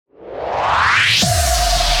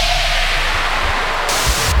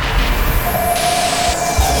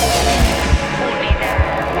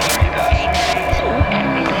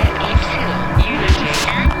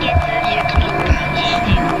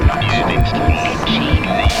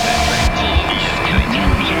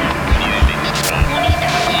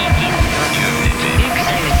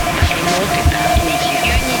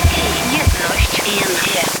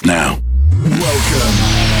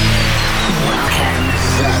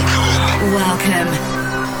Welcome.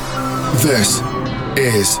 This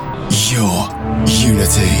is your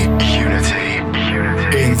Unity.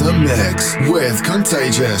 In the mix with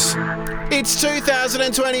Contagious. It's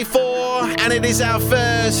 2024 and it is our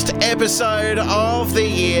first episode of the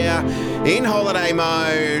year in holiday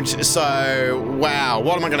mode. So, wow,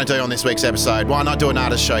 what am I going to do on this week's episode? Why not do an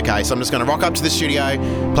artist showcase? I'm just going to rock up to the studio,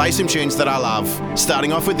 play some tunes that I love.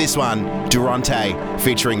 Starting off with this one, Durante,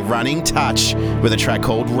 featuring Running Touch with a track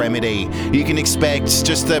called Remedy. You can expect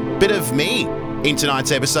just a bit of me in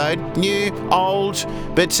tonight's episode. New, old,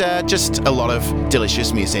 but just a lot of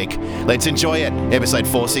delicious music. Let's enjoy it. Episode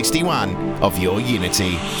 461 of Your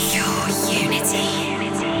Unity. Your Unity.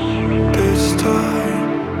 This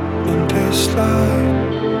time, in this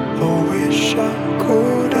life, I wish I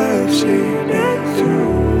could have seen it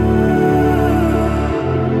through.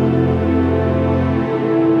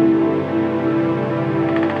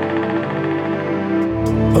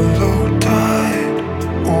 A low tide,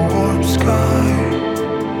 a warm sky,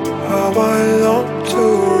 how I long to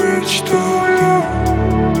reach to you.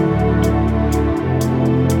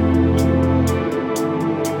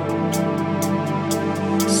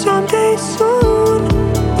 Someday soon,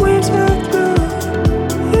 waves will blue,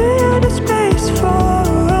 in a space for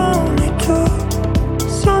only two.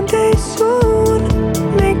 Someday soon,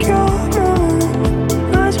 make your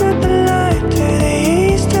move, rise with the light to the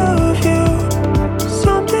east of you.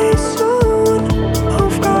 Someday soon,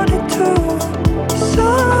 I've got it too.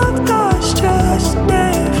 Some thoughts just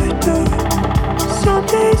never do.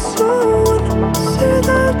 Someday soon, see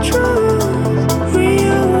the truth,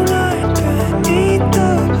 reunite beneath the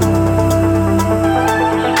blue.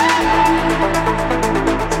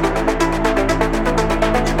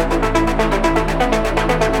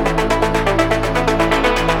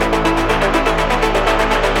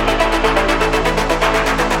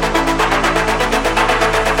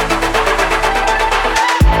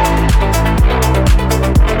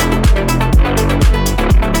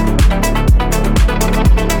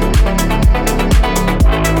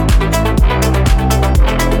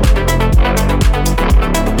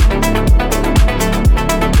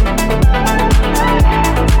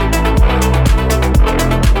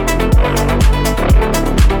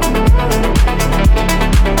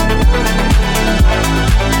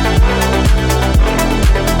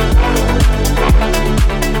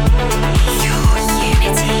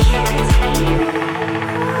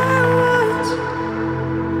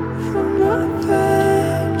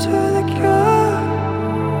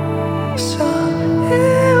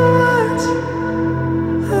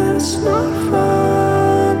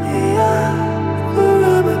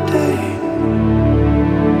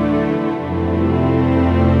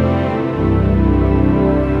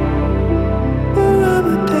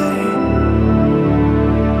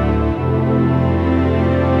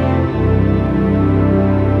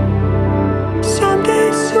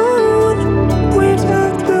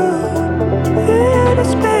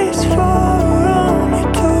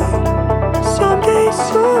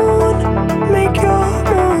 Soon, make your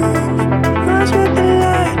move,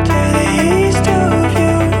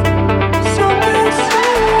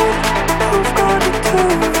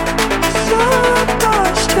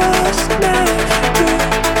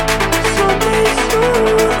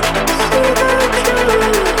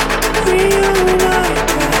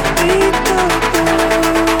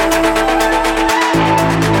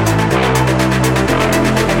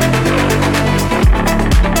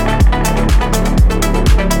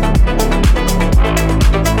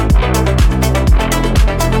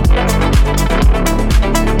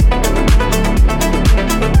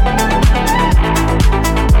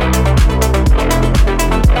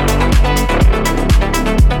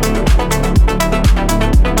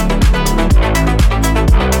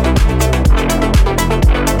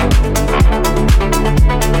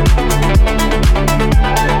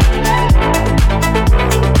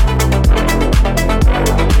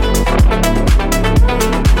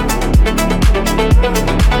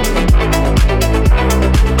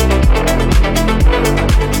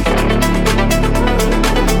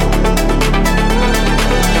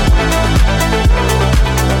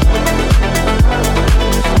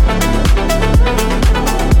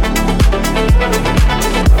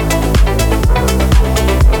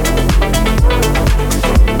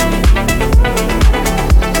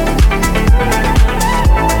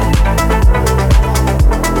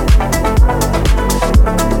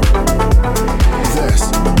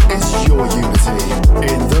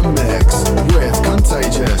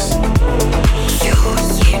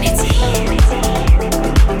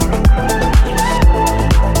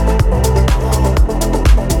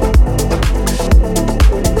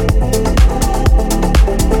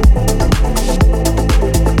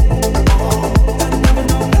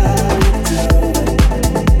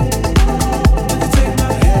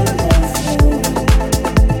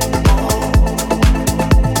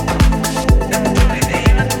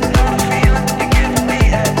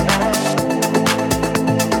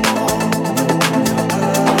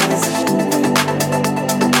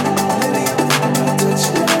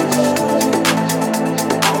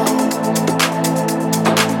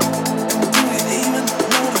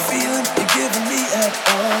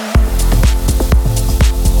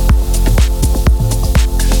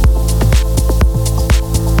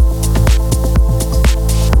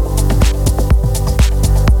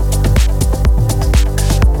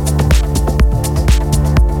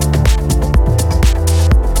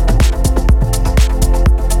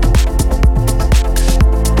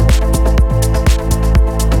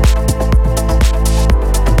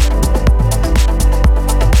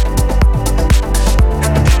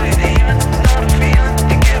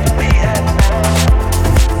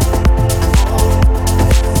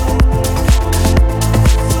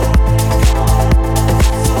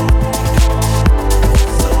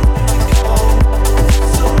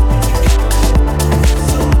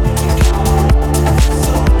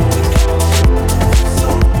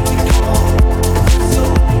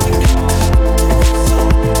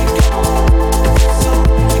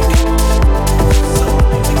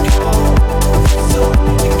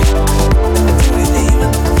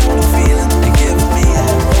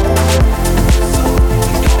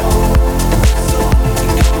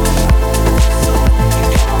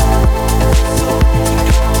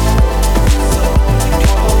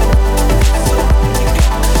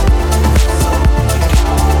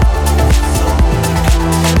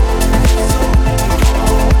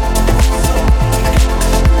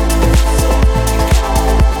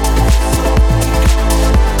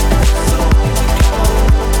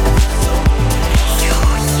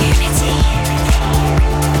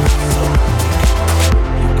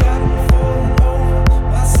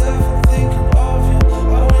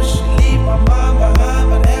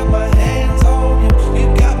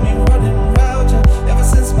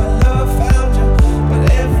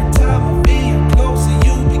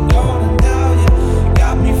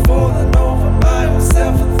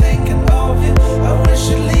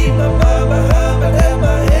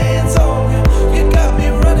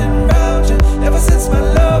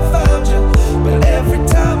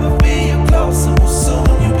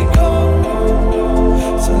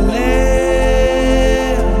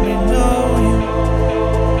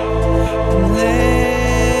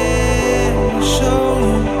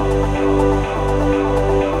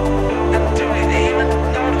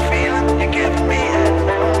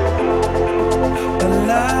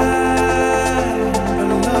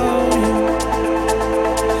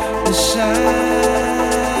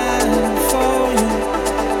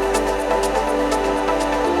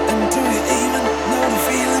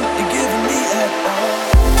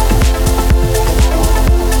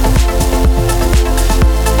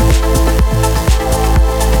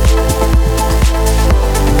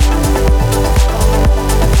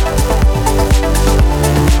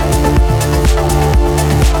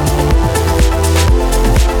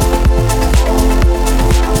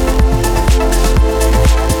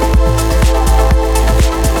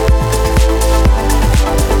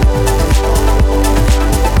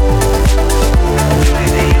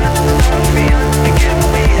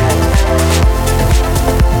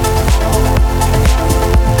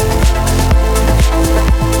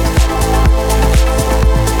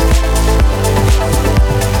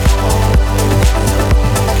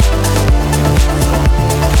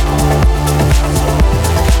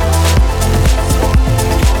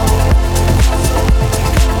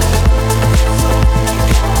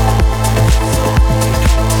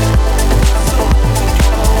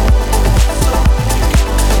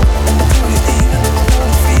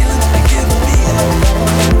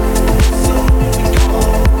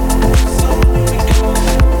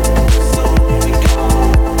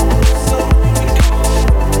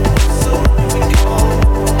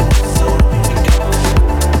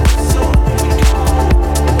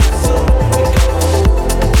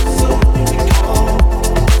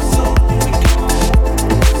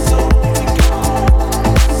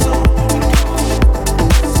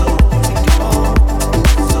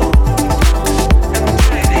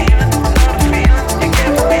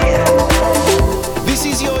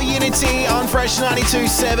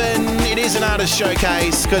 one, it is an artist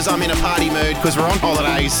showcase because I'm in a party mood because we're on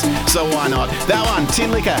holidays, so why not? That one,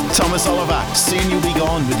 Tinlicker, Thomas Oliver, Soon You'll Be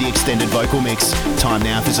Gone with the extended vocal mix. Time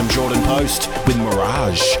now for some Jordin Post with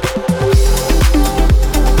Mirage.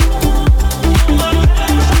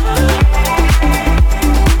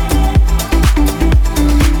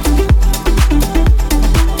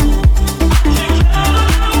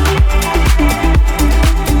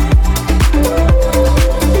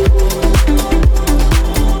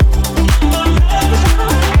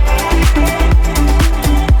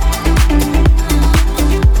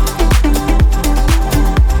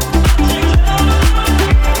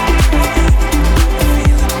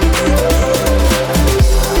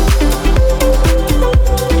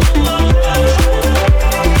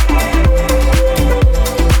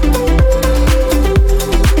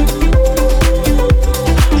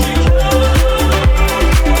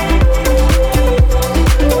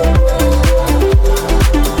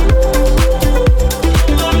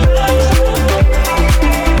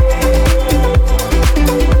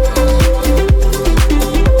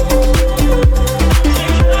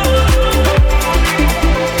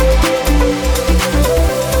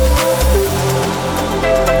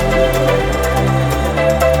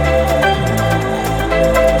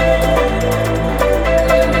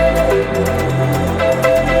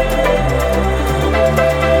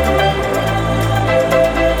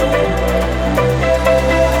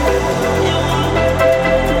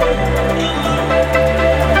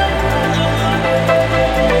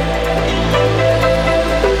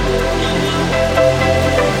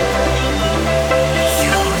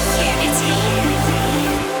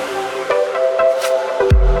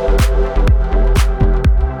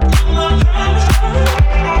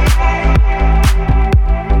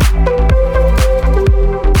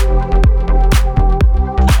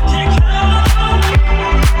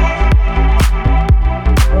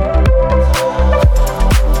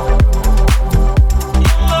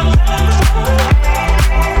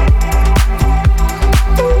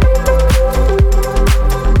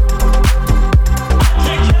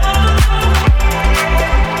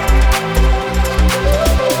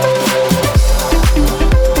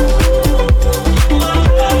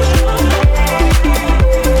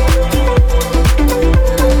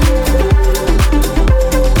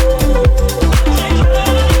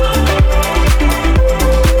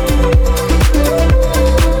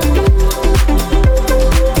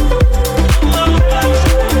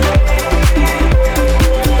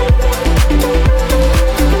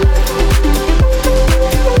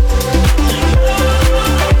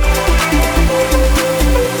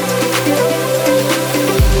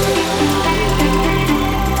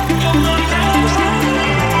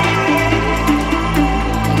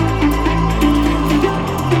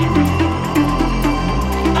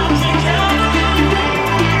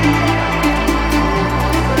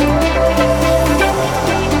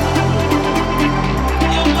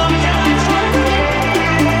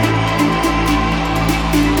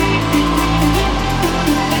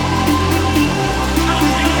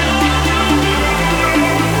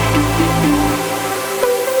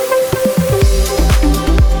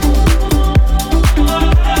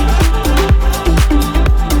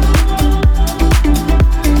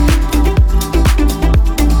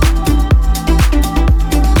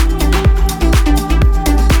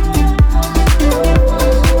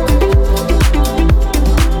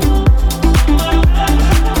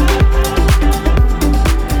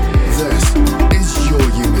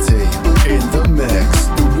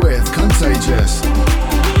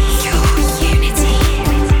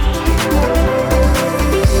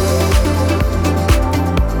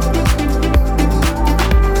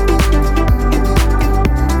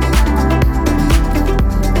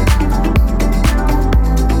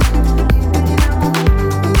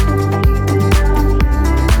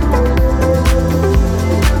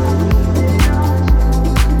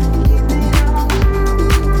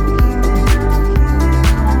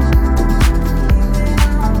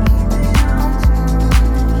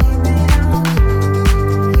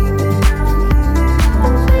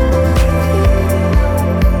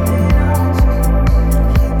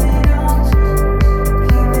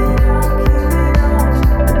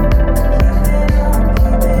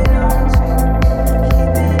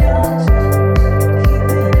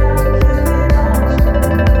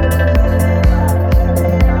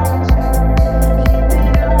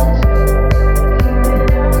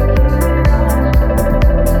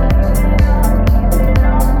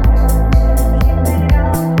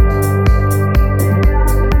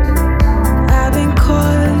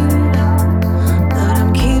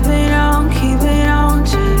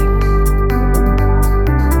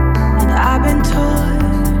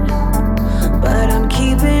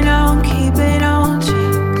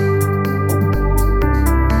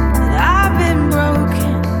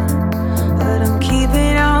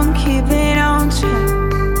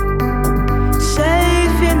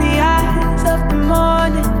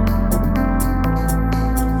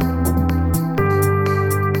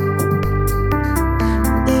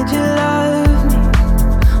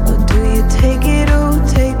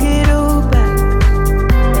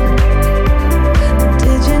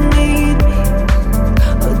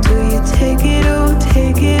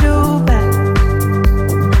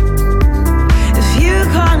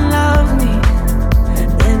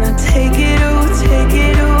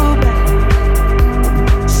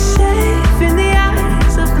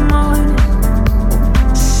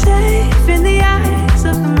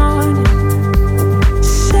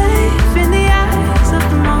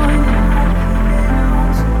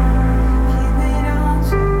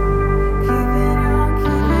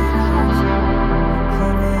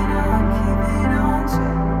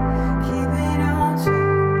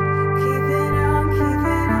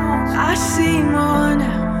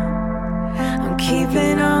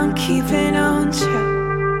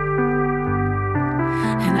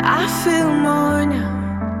 and I feel more now.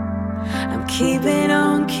 I'm keeping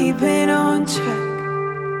on track.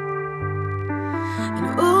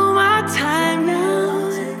 And all my time now,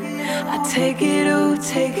 I take it all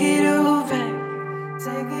back.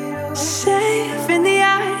 Safe in the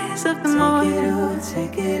eyes of the morning.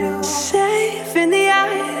 Safe in the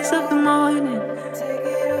eyes of the morning.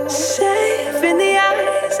 Safe in the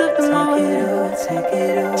eyes of the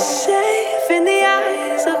morning. Safe in the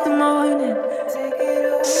eyes of the morning.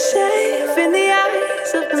 Safe in the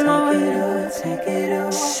eyes of the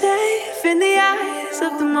morning. Safe in the eyes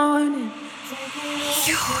of the morning.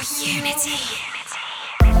 Your unity.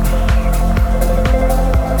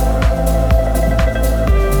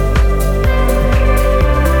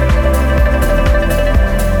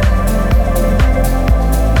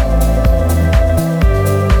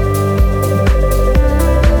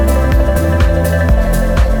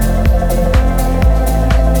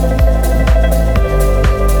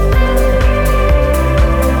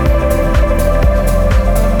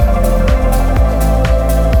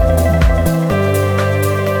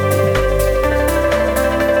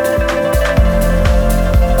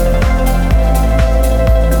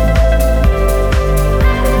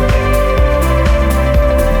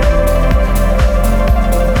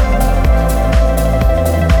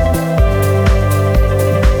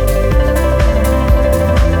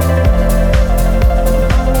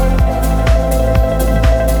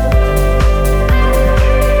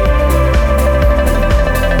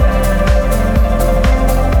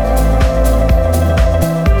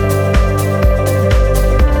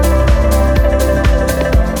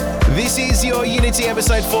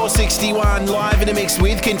 Episode 461, live in a mix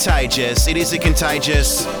with Contagious. It is a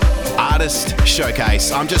Contagious artist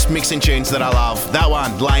showcase. I'm just mixing tunes that I love. That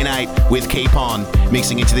one, Lane 8 with Keep On.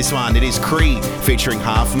 Mixing into this one, it is Cree featuring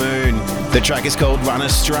Half Moon. The track is called Run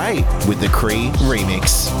Astray with the Cree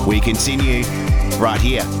remix. We continue right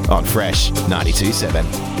here on Fresh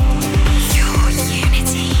 92.7.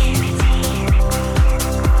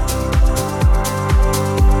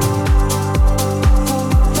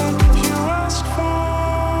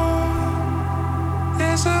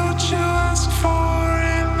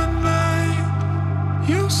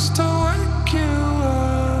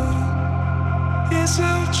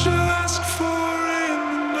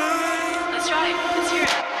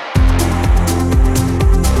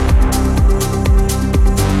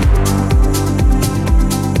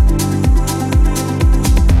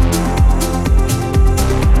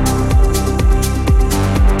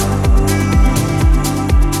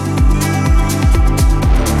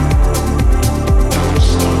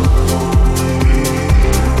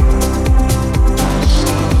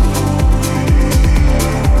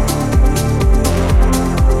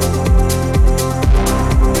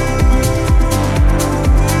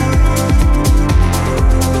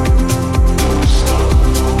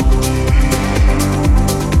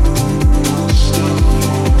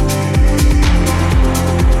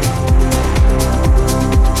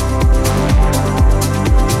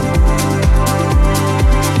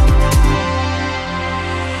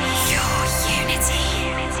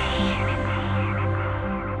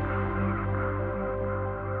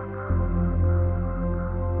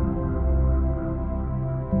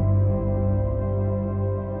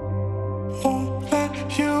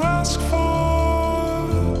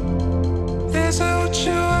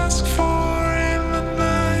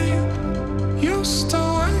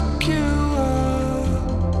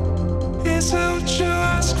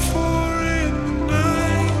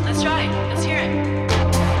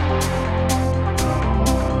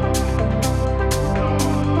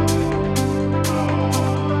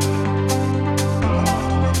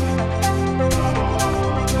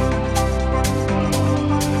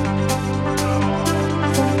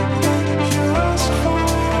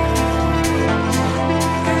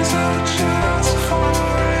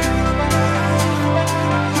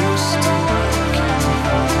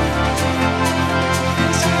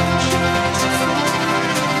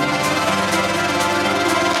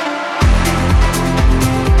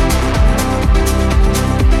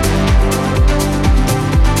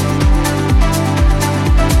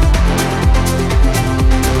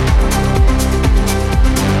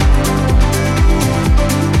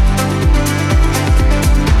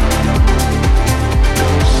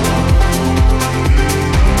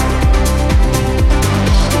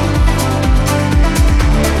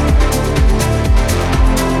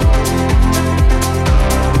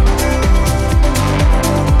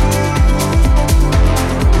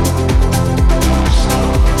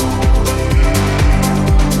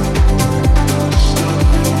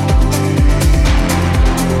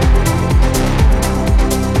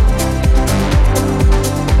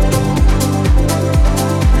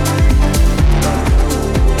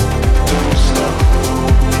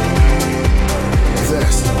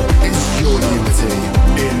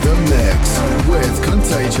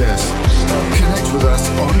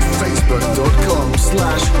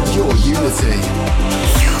 facebook.com/yourunity.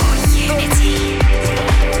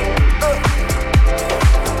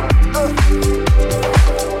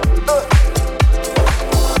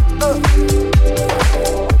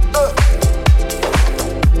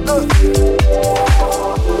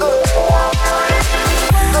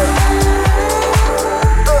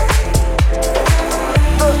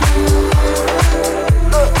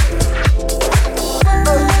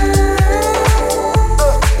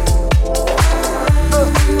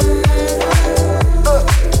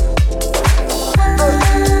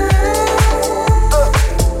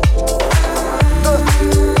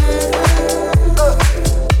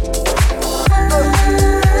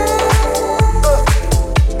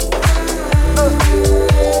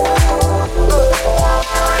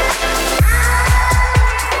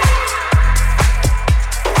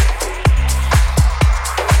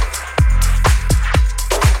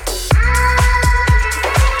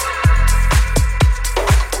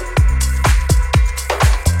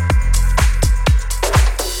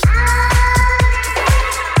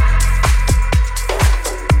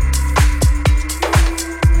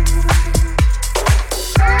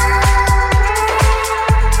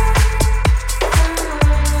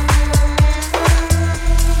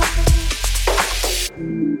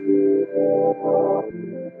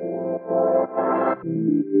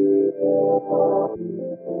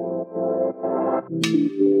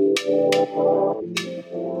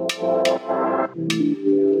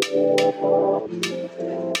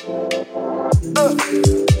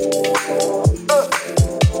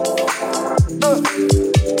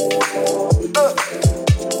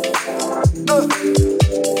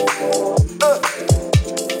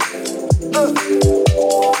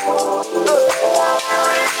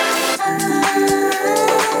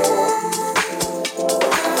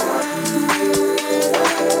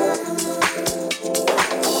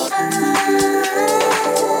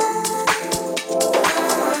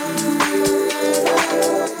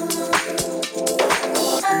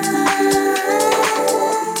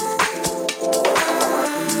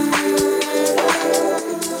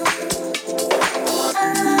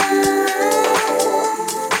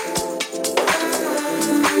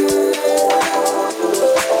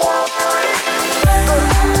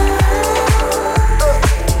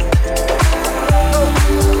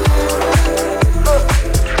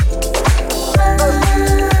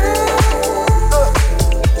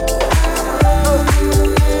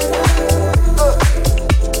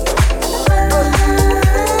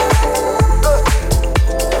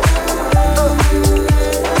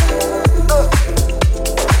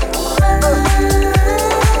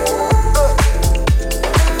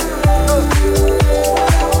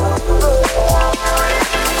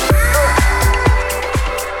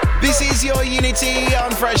 Your Unity.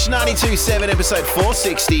 Fresh 92.7 episode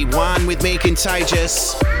 461 with me,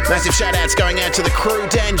 Contagious. Massive shout outs going out to the crew,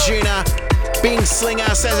 Dan Juna, Bing Slinger,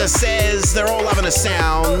 Saza Says, they're all loving the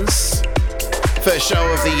sounds. First show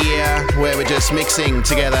of the year where we're just mixing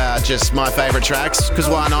together just my favourite tracks, because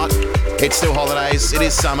why not? It's still holidays, it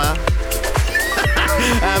is summer.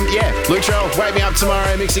 Luttrell, wake me up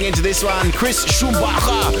tomorrow mixing into this one. Chris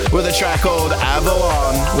Schambacher with a track called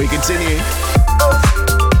Avalon. We continue.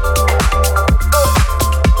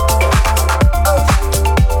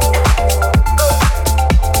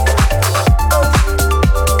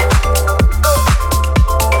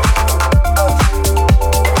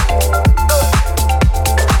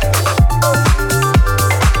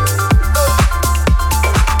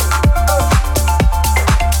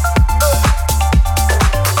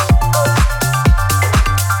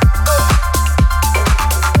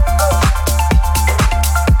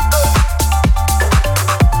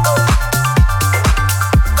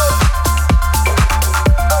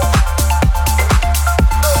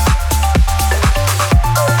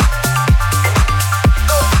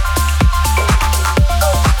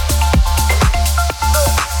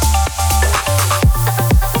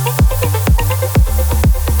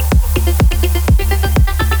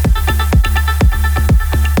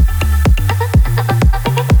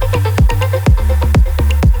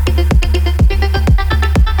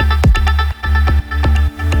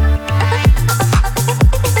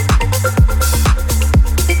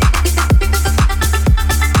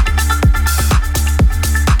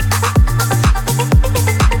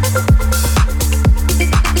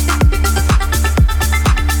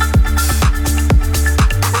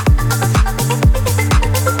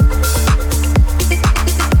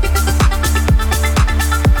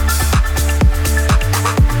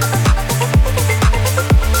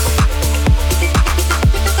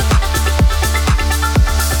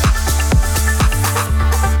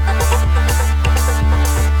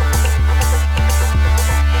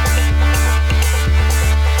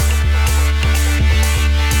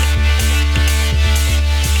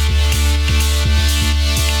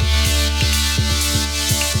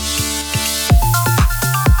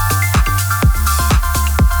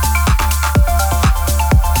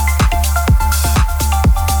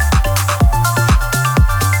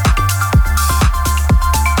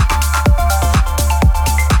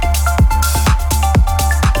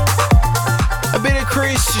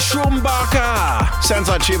 Schambacher. Sounds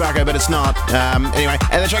like Chewbacca, but it's not. Anyway,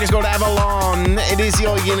 and the track is called Avalon. It is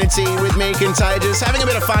your Unity with me, Contagious. Having a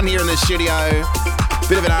bit of fun here in the studio.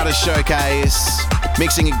 Bit of an artist showcase.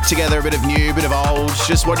 Mixing together a bit of new, bit of old.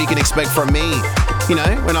 Just what you can expect from me. You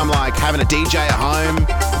know, when I'm like having a DJ at home.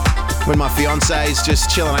 When my fiance's just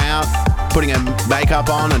chilling out, putting her makeup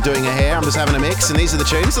on and doing her hair. I'm just having a mix, and these are the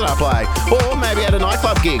tunes that I play. Or maybe at a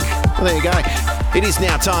nightclub gig. Well, there you go. It is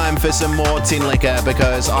now time for some more Tinlicker,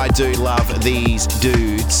 because I do love these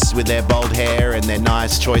dudes with their bold hair and their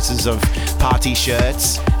nice choices of party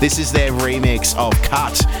shirts. This is their remix of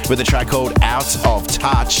Cut with a track called Out of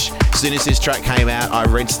Touch. As soon as this track came out, I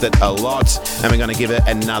rinsed it a lot, and we're going to give it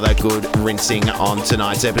another good rinsing on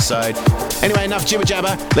tonight's episode. Anyway, enough jibber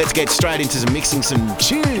jabber. Let's get straight into mixing some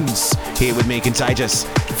tunes here with me, Contagious,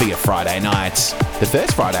 for your Friday night. The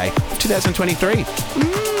first Friday of 2023.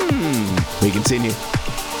 We continue.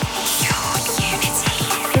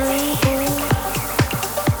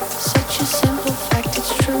 Such a simple fact,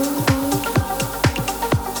 it's true.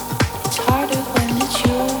 It's harder when it's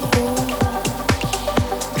you.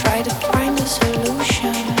 Try to find a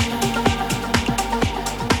solution.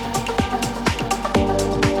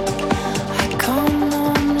 I come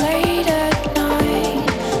home late at night,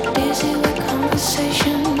 busy with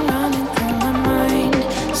conversation running through my mind.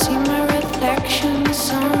 See my reflection in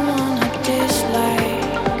someone I dislike.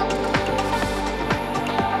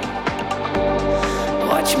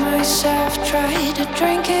 Watch myself try to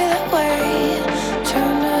drink it away.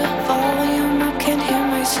 Turn the volume up, can't hear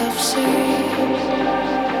myself say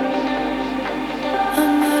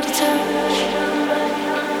I'm out of touch.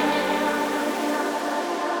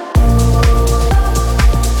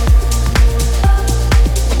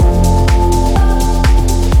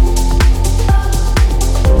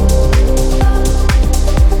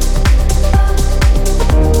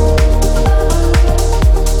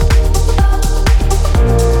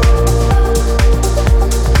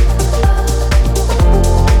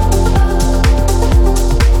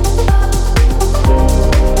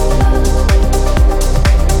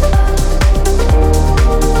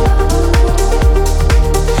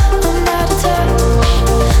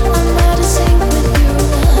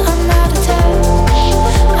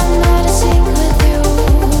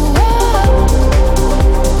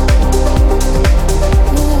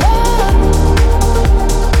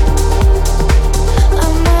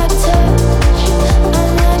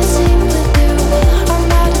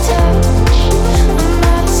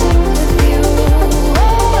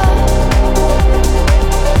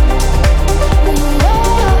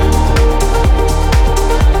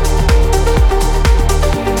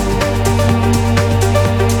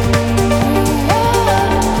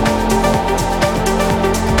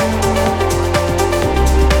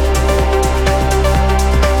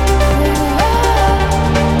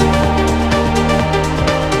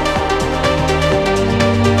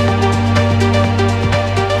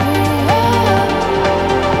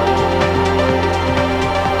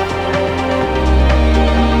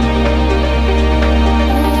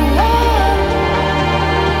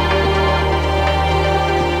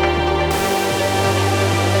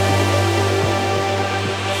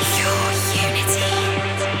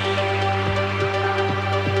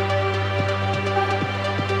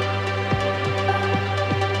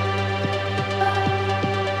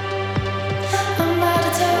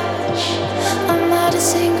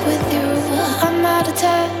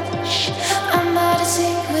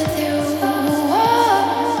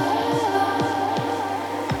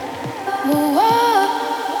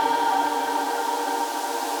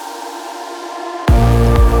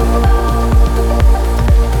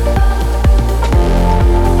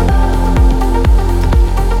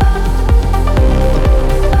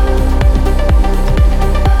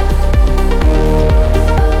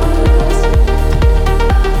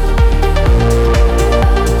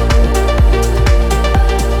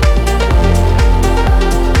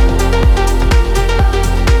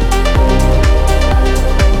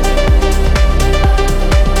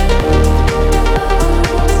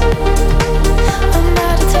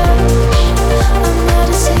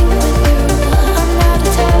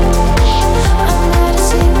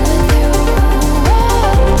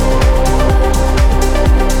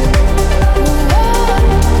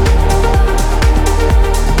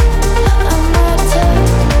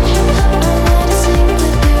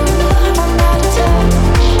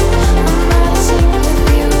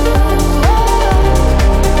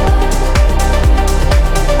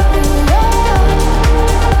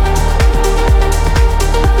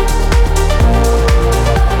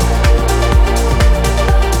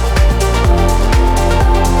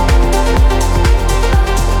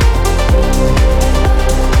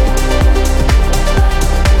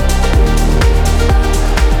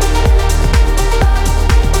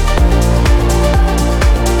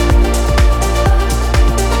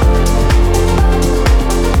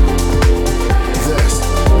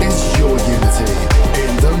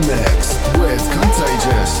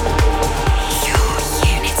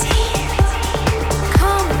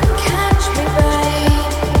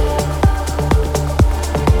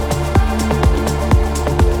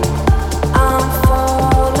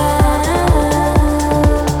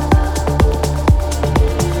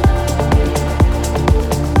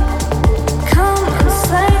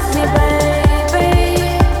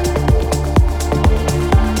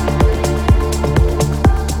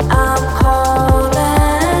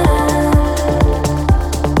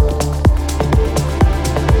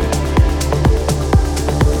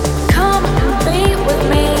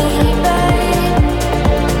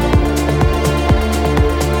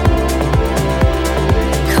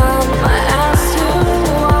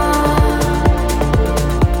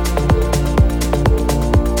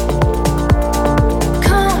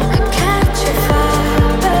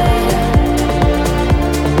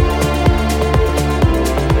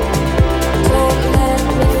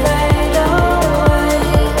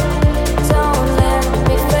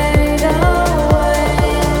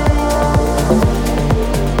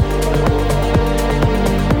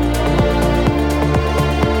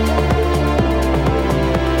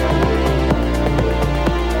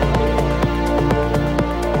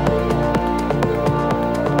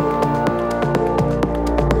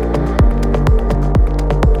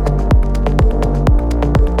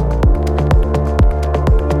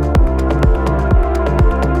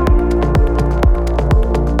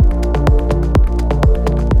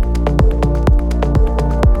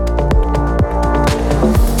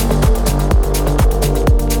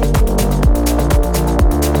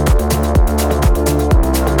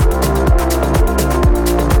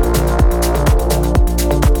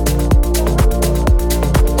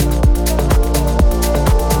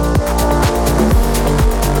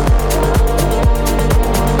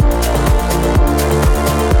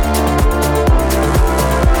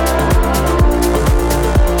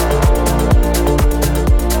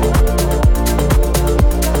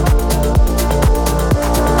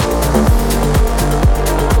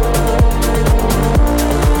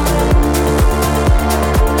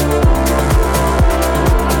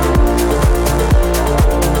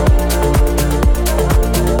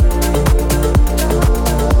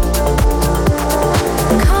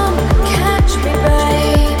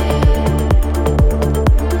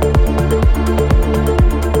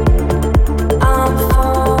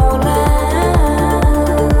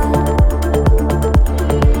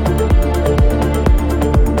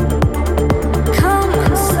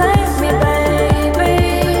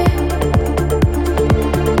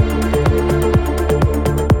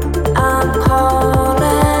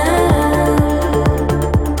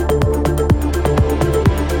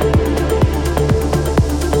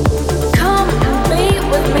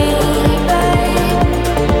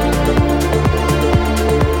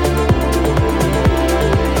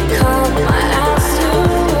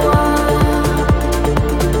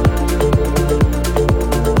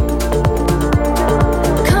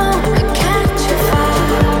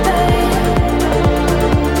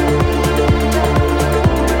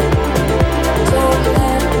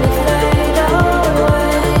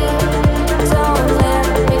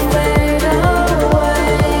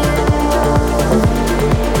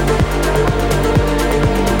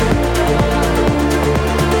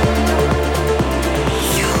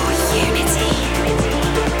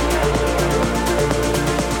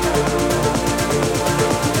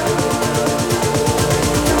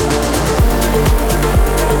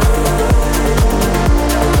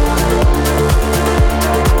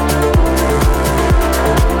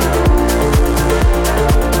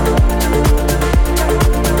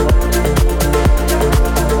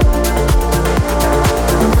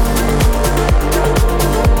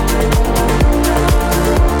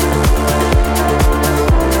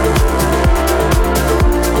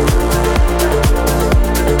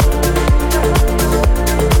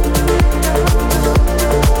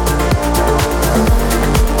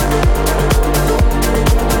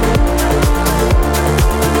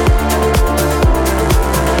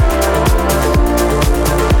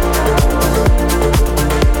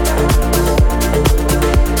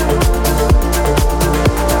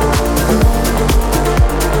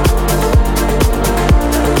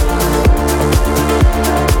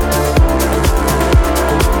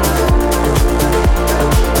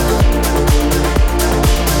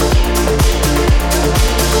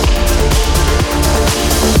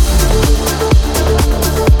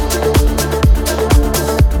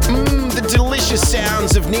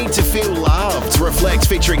 Need to Feel Loved, Reflekt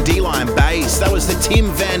featuring Delline bass. That was the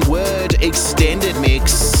Tim Van Word extended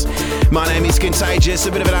mix. My name is Contagious,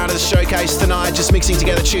 a bit of an artist showcase tonight, just mixing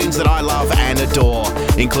together tunes that I love and adore,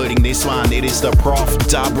 including this one. It is the PROFF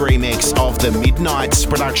dub remix of the Midnight's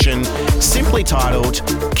production, simply titled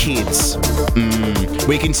Kids.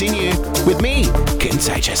 We continue with me,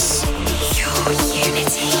 Contagious. Your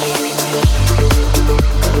unity.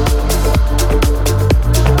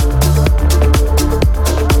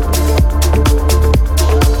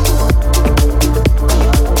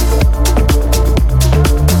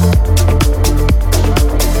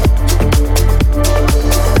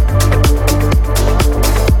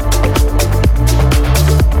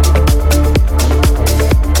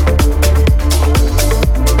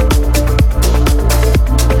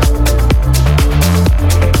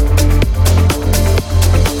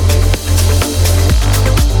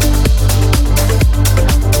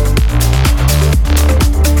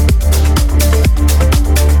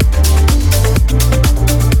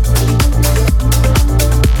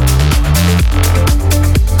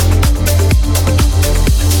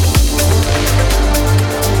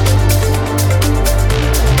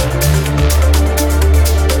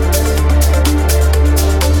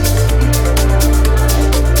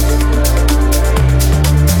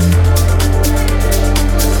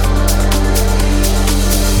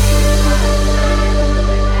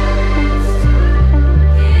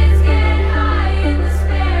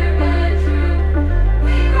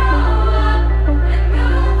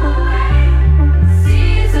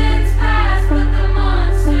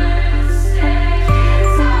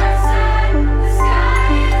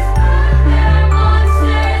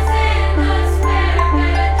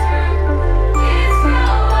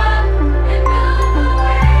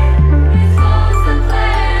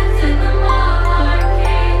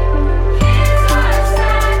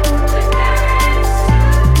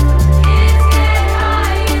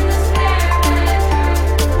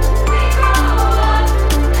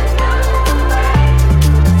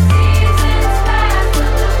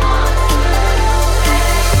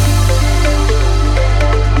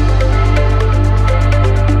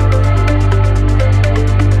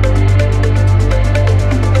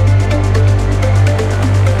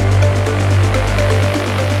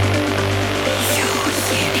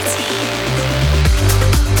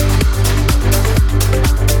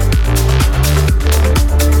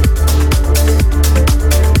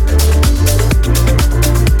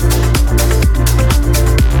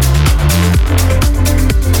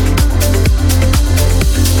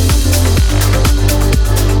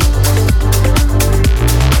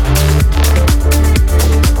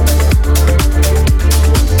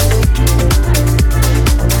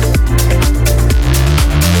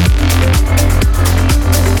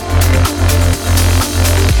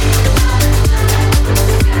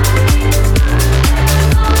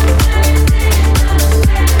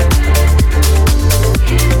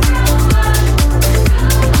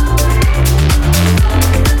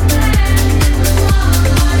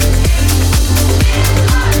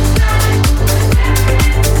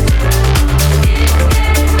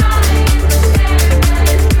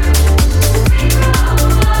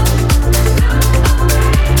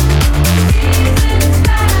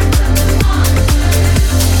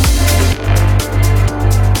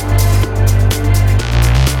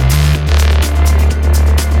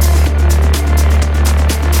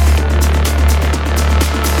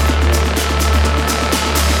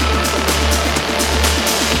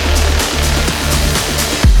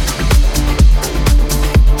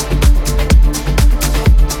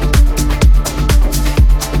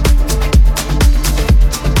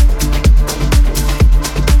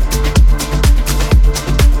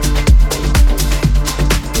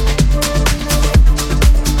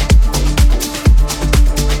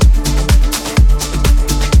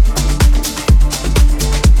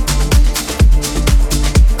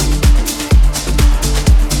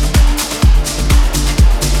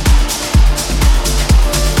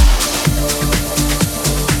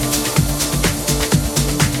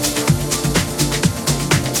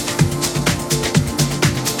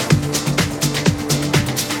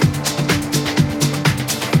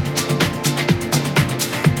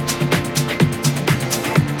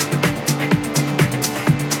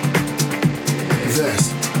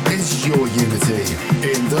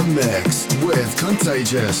 mix with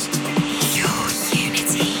Contagious. Your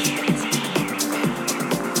unity.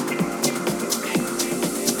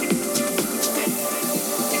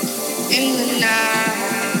 In the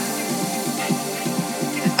night,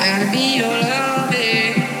 I gotta be your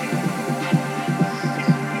loving.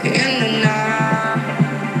 In the night,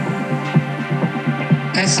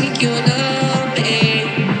 I seek your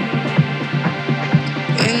loving.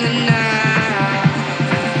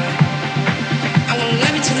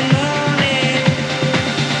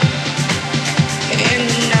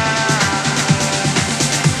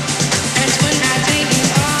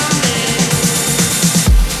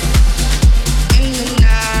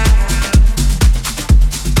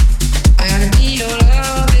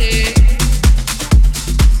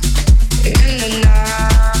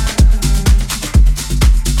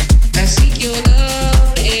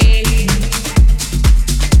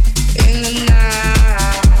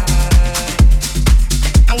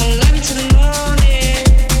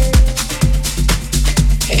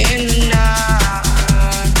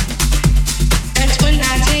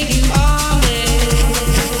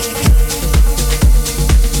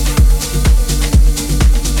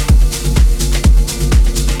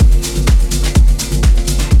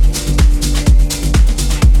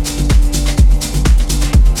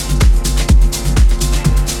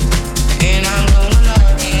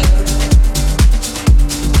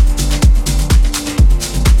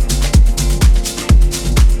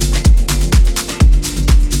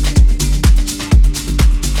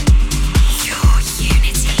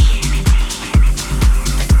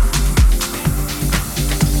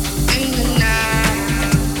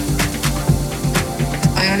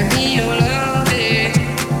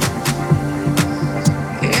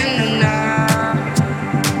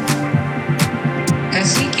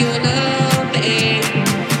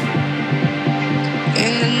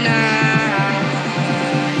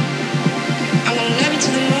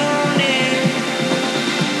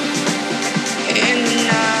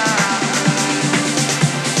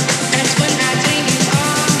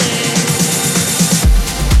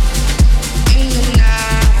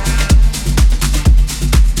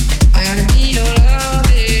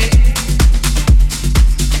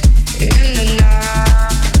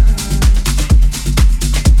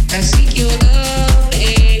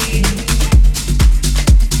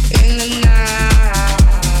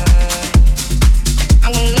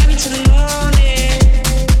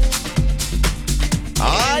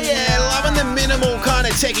 the minimal kind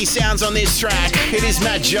of techie sounds on this track. It is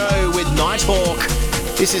Mat.Joe with Nighthawk.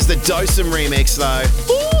 This is the Dosem remix though.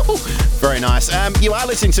 Ooh, very nice. You are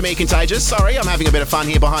listening to me, Contagious. Sorry, I'm having a bit of fun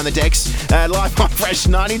here behind the decks. Live on Fresh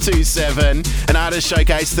 92.7, an artist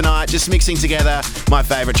showcase tonight, just mixing together my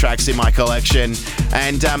favourite tracks in my collection.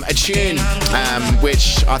 And a tune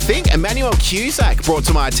which I think Emmanuel Cusack brought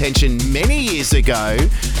to my attention many years ago.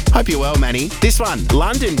 Hope you're well, Manny. This one,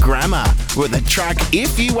 London Grammar, with the track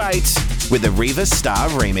If You Wait, with the Riva Starr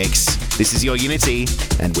remix. This is your Unity,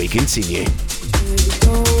 and we continue.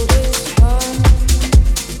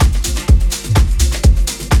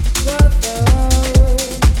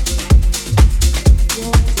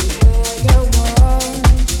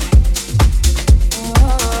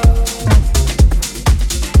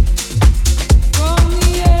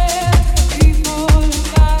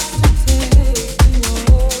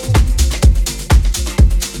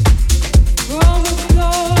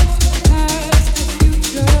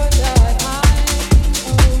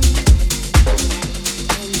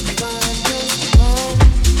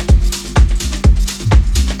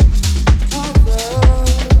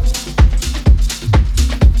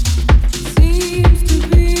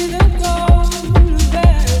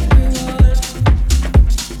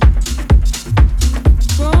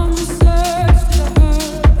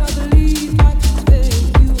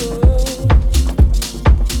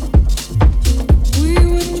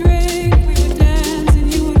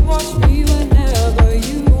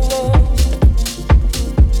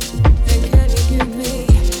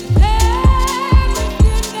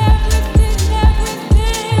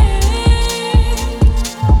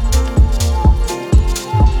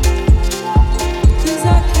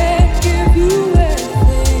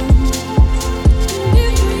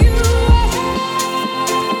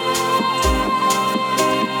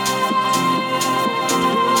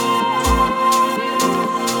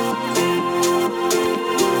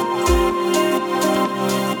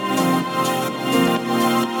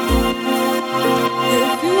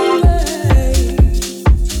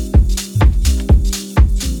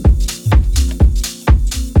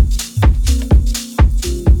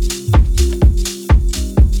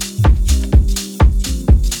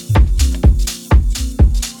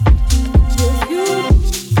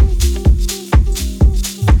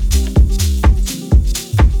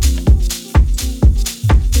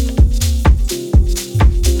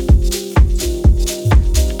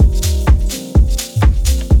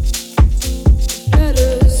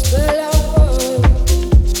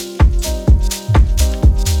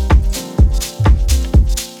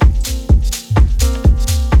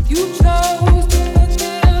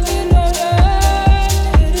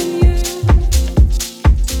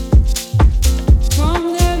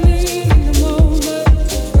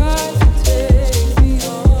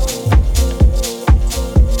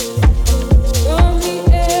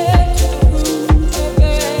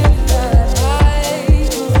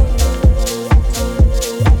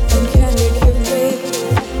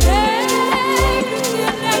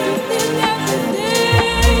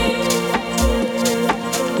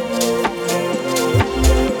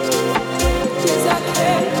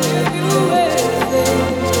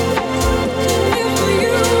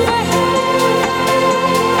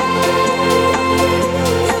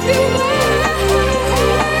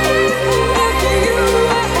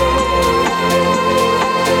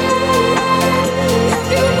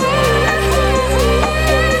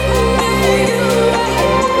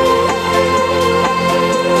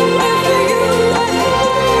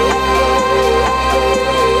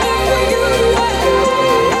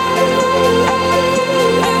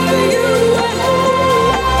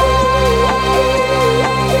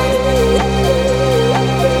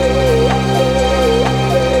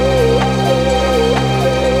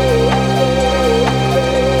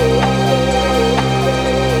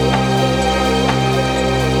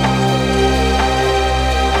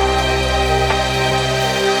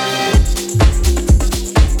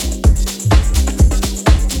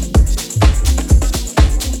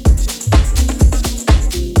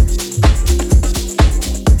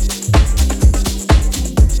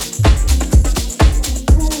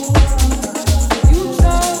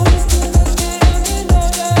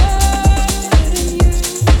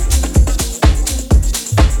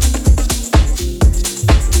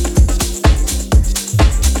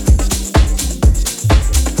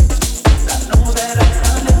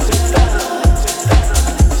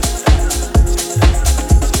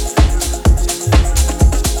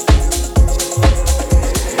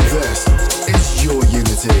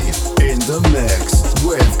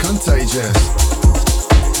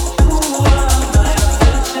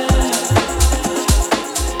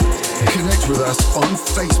 with us on on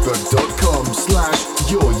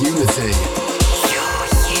facebook.com/yourunity.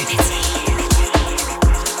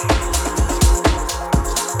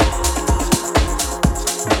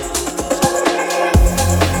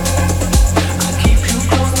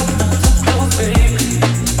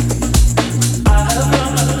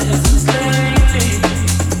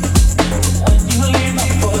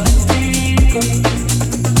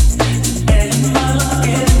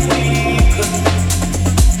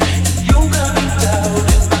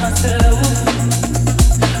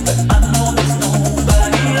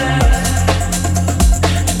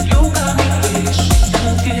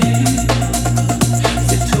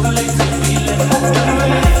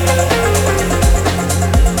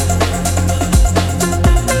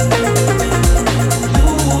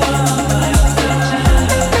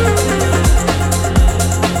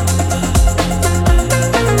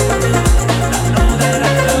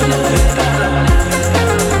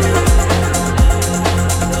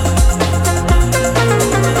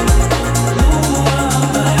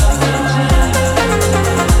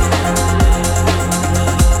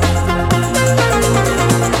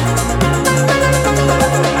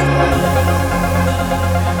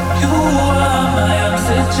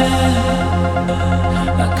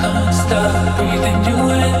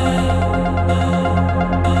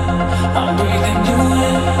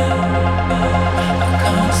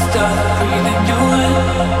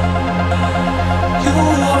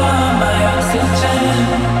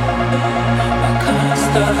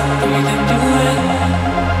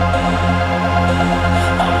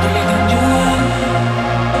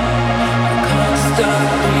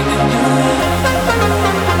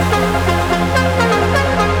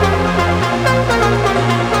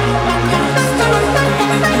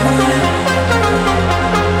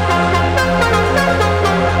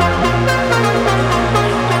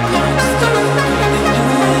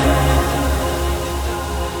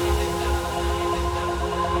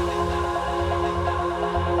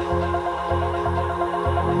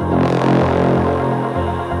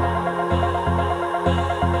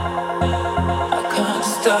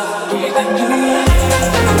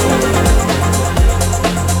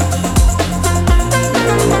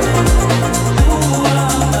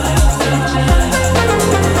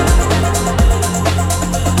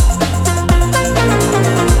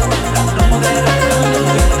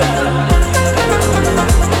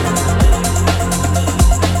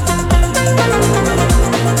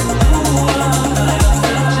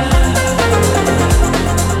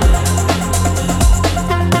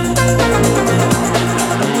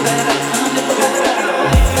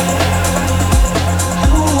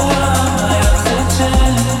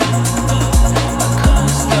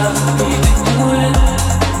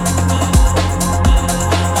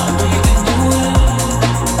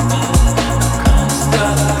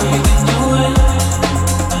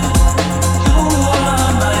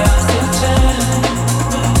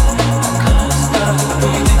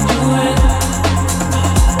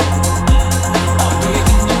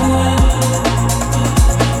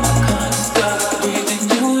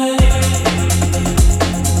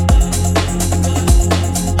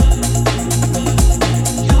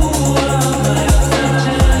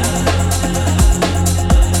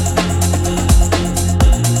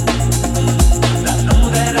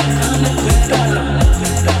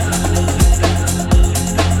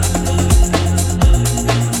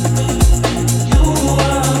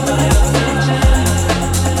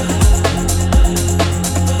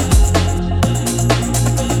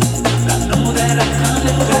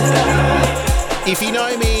 If you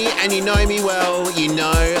know me, and you know me well, you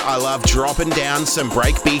know I love dropping down some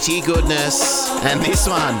breakbeaty goodness. And this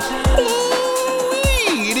one,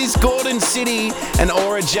 it is Gordon City and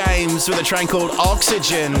Aura James with a track called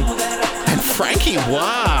Oxygen. And Franky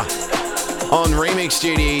on remix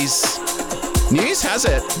duties. News has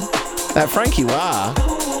it that Franky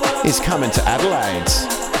is coming to Adelaide.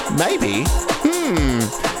 Maybe.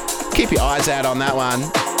 Keep your eyes out on that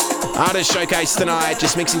one. Artist showcase tonight,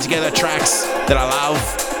 just mixing together tracks that I love.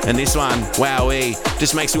 And this one, wowee,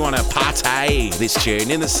 just makes me want to partay this tune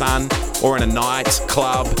in the sun or in a night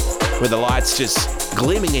club where the light's just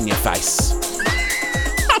gleaming in your face.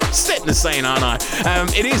 I'm setting the scene, aren't I?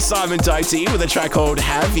 It is Simon Doty with a track called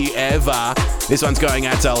Have You Ever. This one's going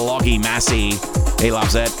out to Loggy Massey. He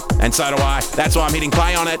loves it, and so do I. That's why I'm hitting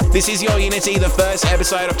play on it. This is Your Unity, the first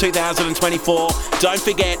episode of 2024. Don't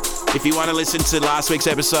forget, if you want to listen to last week's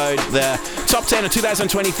episode, the top 10 of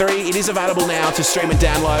 2023, it is available now to stream and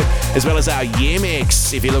download, as well as our year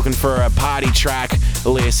mix. If you're looking for a party track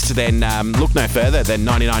list, then look no further than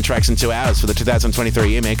 99 tracks in 2 hours for the 2023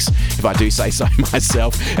 year mix, if I do say so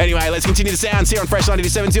myself. Anyway, let's continue the sounds here on Fresh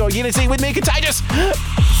 97's Your Unity with me, Contagious.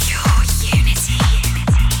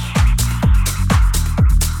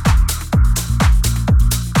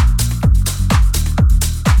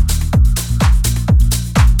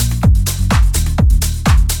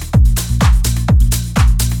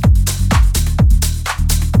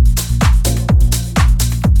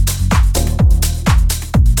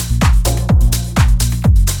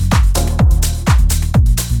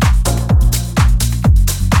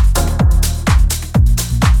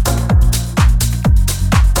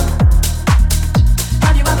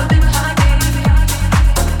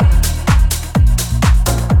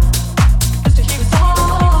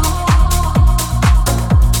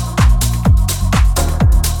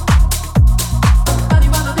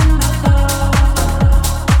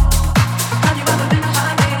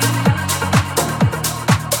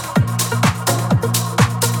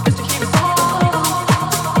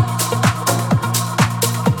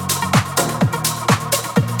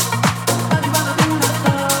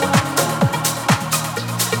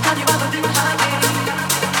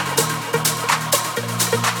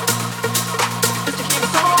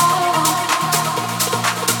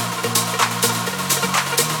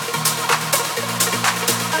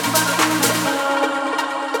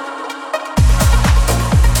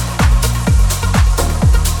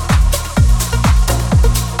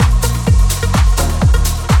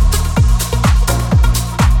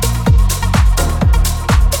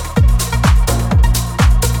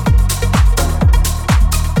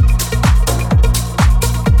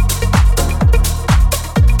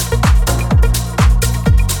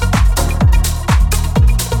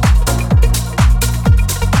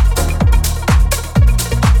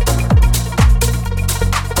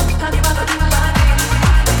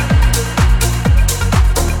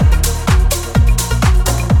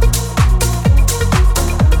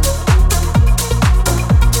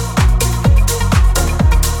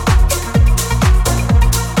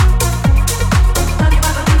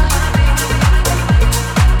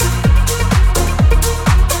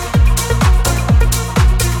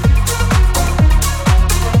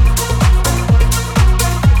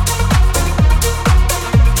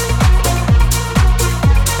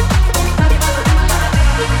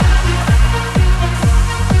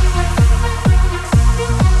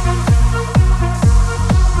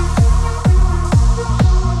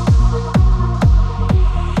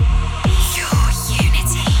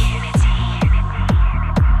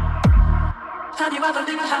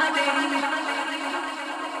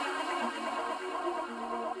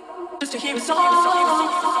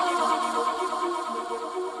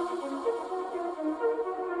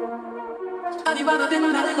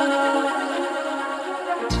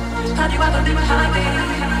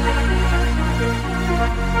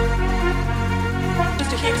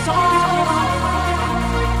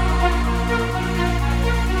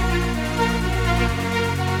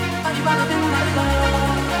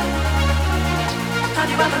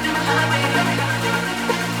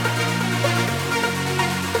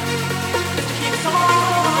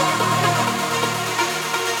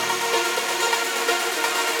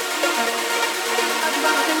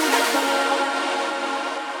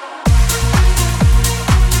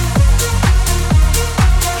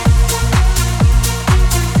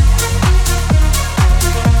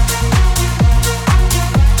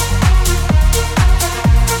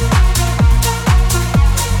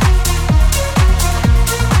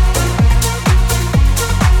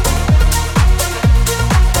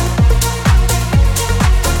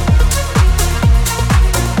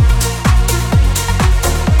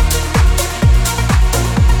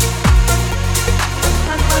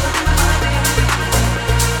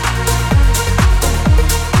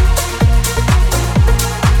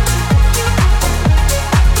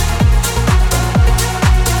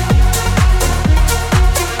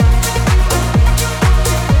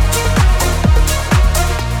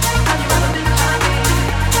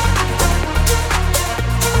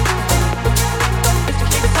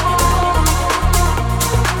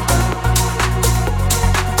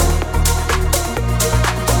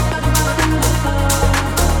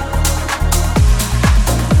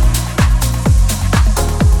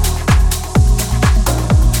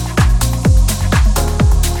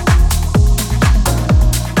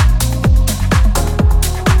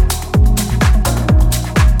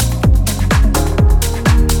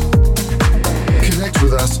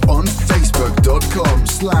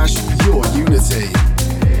 Unity.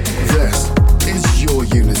 This is Your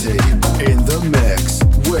Unity in the mix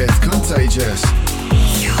with Contagious.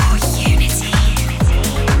 Your Unity.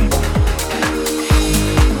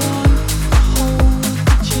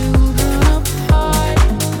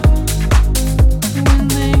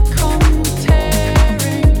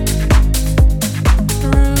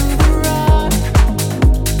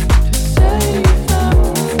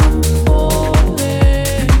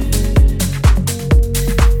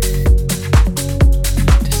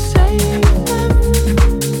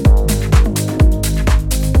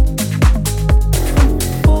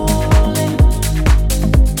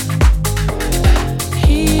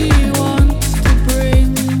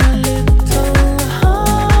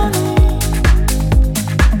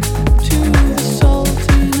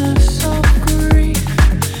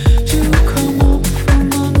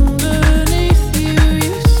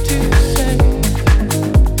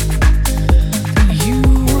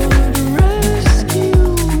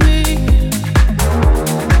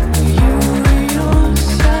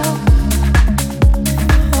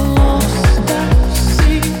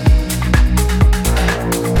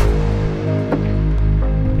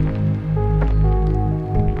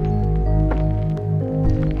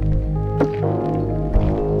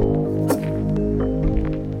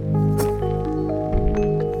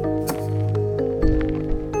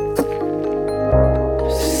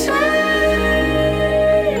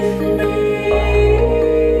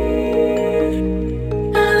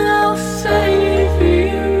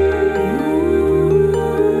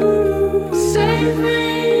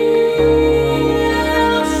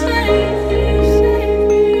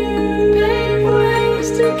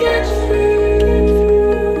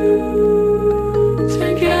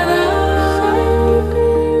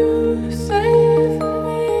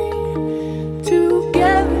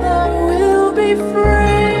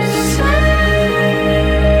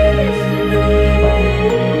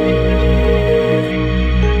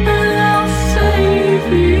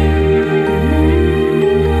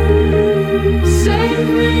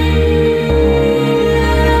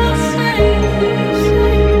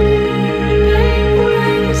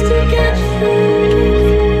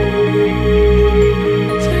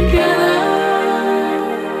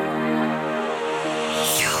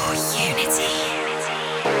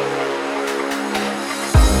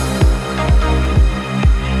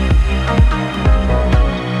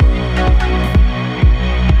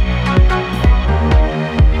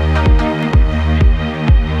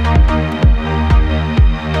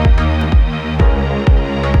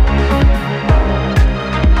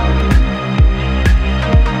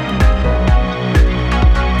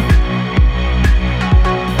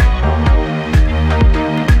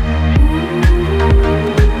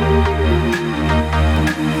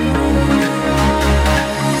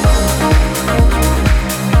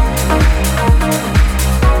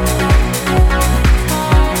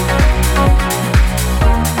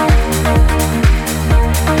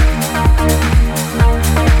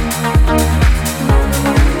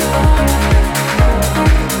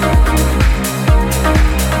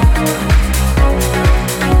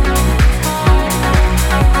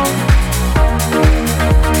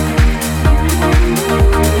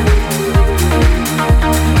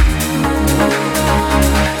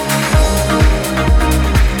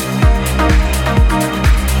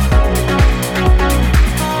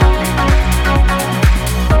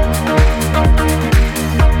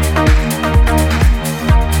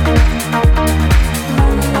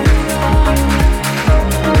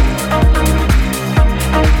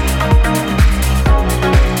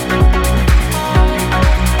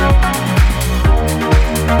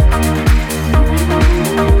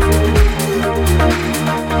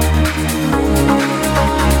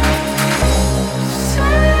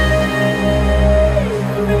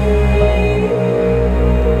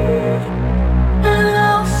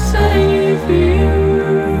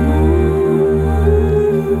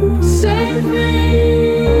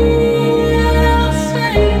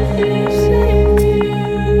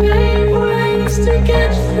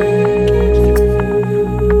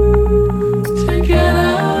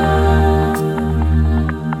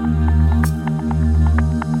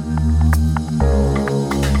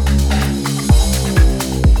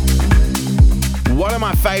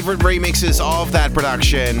 favourite remixes of that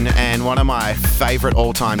production and one of my favourite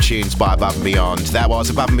all-time tunes by Above and Beyond. That was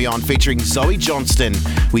Above and Beyond featuring Zoe Johnston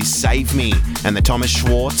with Save Me and the Thomas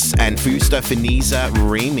Schwartz and Fausto Feniza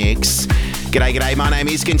remix. G'day, my name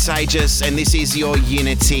is Contagious and this is your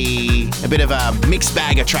Unity. A bit of a mixed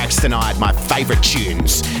bag of tracks tonight, my favourite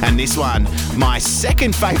tunes. And this one, my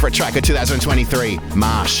second favourite track of 2023,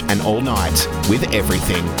 Marsh and All Night with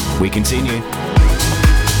Everything. We continue.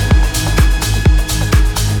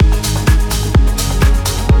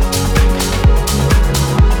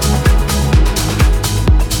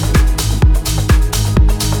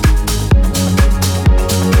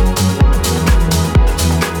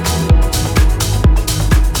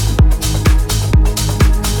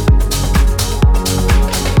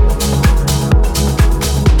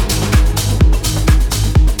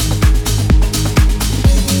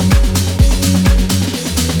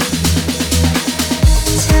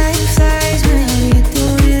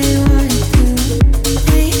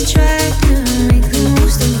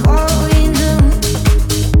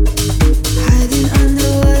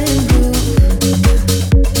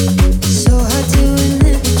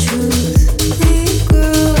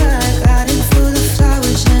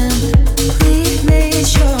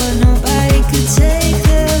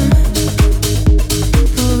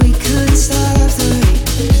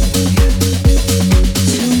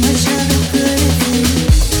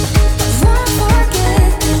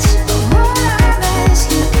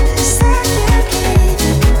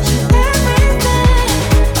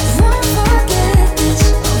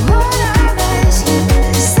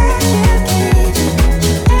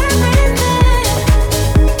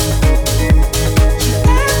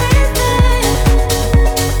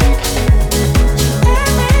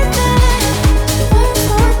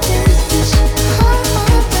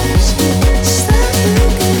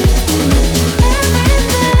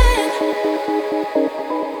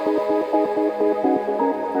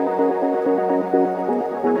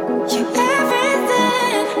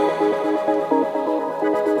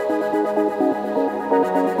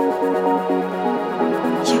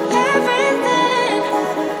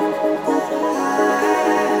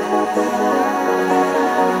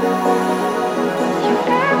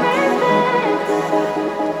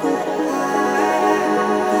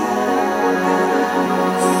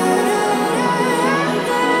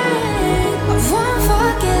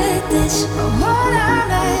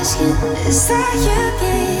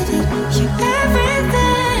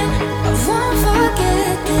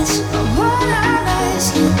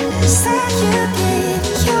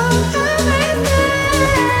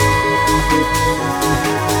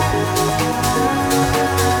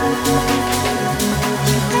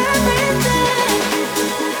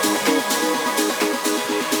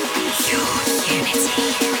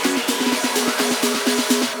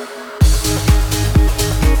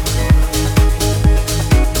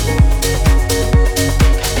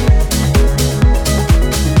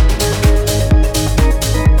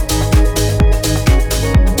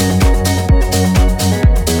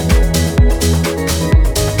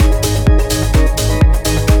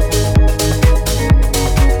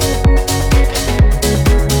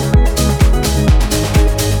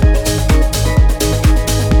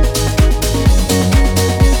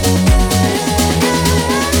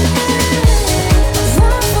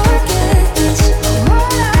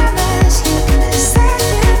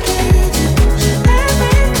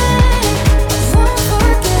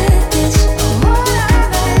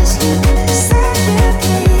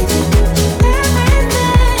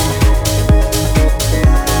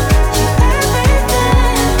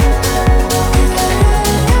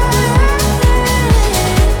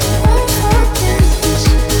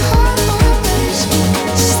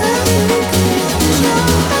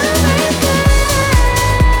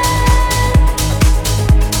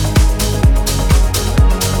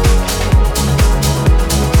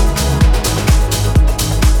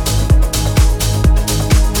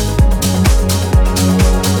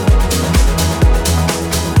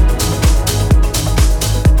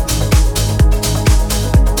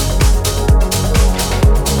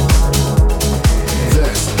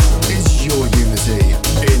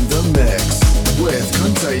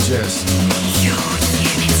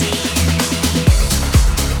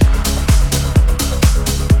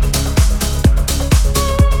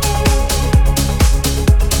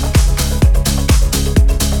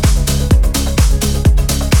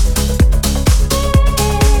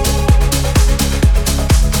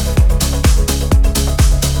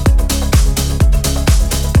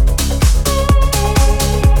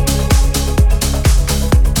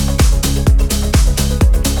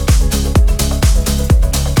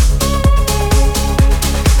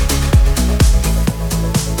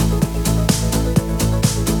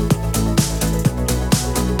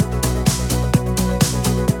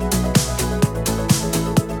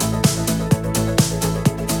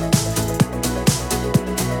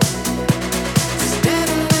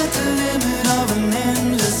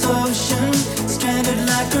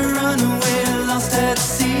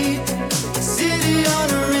 City on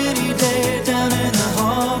a rainy day down in the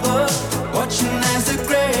harbor, watching as the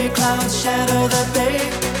grey clouds shadow the bay.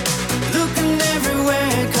 Looking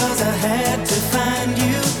everywhere cause I had to find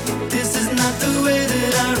you. This is not the way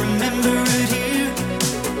that I remember it here.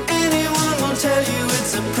 Anyone will tell you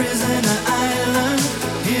it's a prisoner island,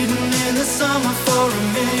 hidden in the summer for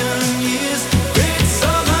 1,000,000 years. Great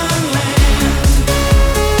southern land.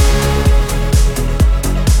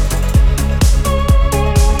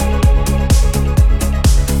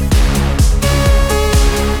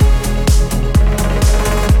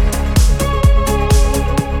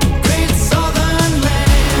 Great southern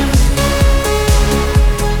land.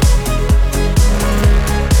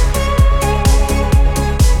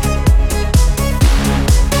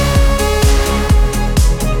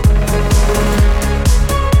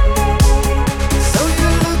 So you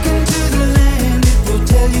look into the land, it will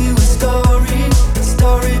tell you a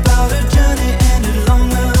story about a journey ended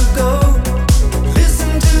long ago.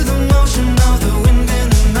 Listen to the motion of the wind in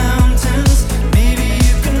the mountains. Maybe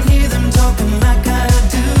you can hear them talking like I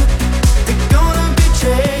do. They're gonna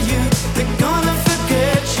betray you, they're gonna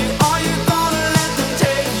forget you. Are you gonna let them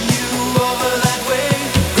take you over that way?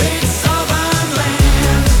 Great southern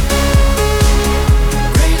land.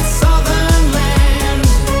 Great southern land.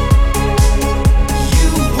 You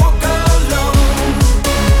walk alone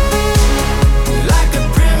like a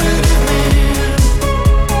primitive man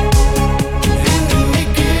in the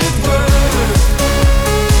naked world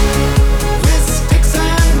with sticks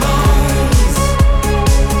and bones.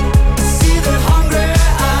 See the hungry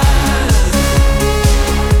eyes.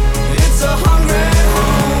 It's a hungry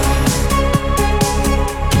home.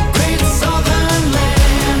 Great southern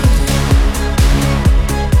land.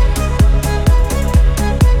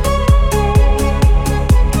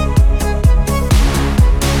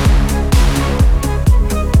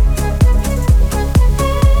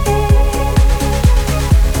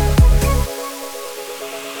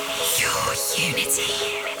 Your unity.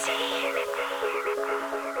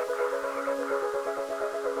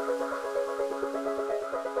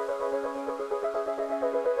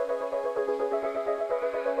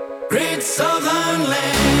 Great southern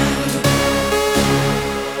land.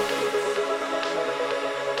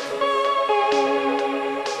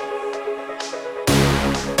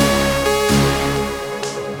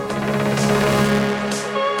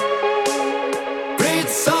 Great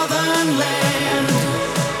southern land.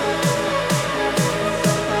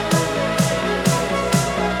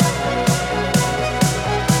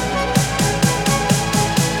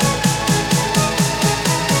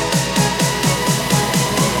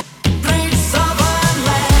 Great southern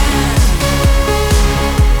land.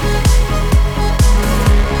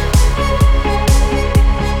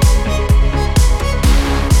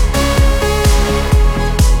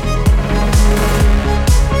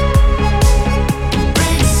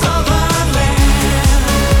 Great southern land.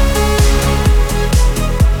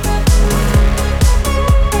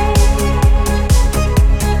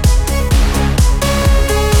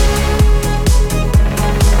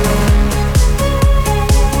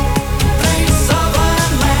 Great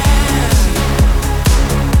southern land.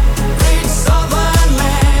 Great southern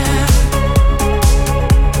land.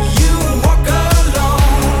 You walk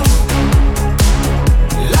alone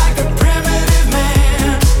like a primitive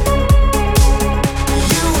man.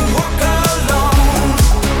 You walk alone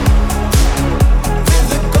with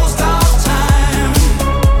the ghost of time,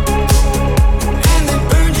 and they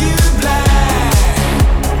burn you black.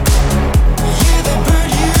 Yeah, they burn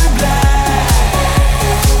you black.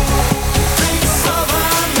 Great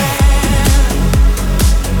southern land.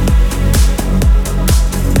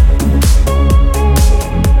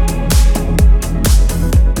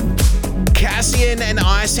 Cassian and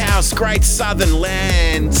Icehouse, Great Southern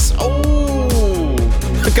Lands. Oh,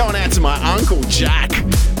 going out to my Uncle Jack.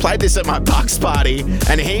 Played this at my Bucks party,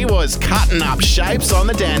 and he was cutting up shapes on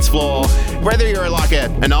the dance floor. Whether you're like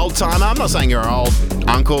an old timer, I'm not saying you're an old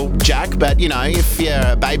Uncle Jack, but you know, if you're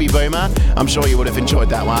a baby boomer, I'm sure you would have enjoyed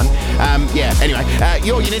that one. Anyway,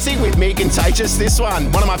 Your Unity with me, Contagious. This one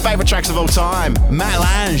of my favourite tracks of all time.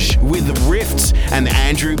 Mirage with Rift and the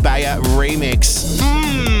Andrew Bayer remix.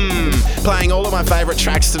 Playing all of my favourite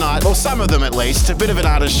tracks tonight, or some of them at least. A bit of an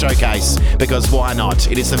artist showcase, because why not?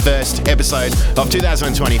 It is the first episode of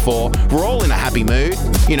 2024. We're all in a happy mood,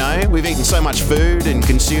 you know. We've eaten so much food and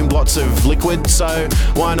consumed lots of liquid, so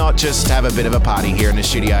why not just have a bit of a party here in the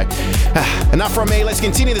studio? Enough from me, let's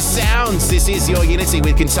continue the sounds. This is Your Unity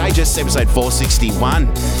with Contagious, episode 461.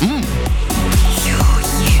 Your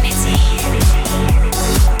unity.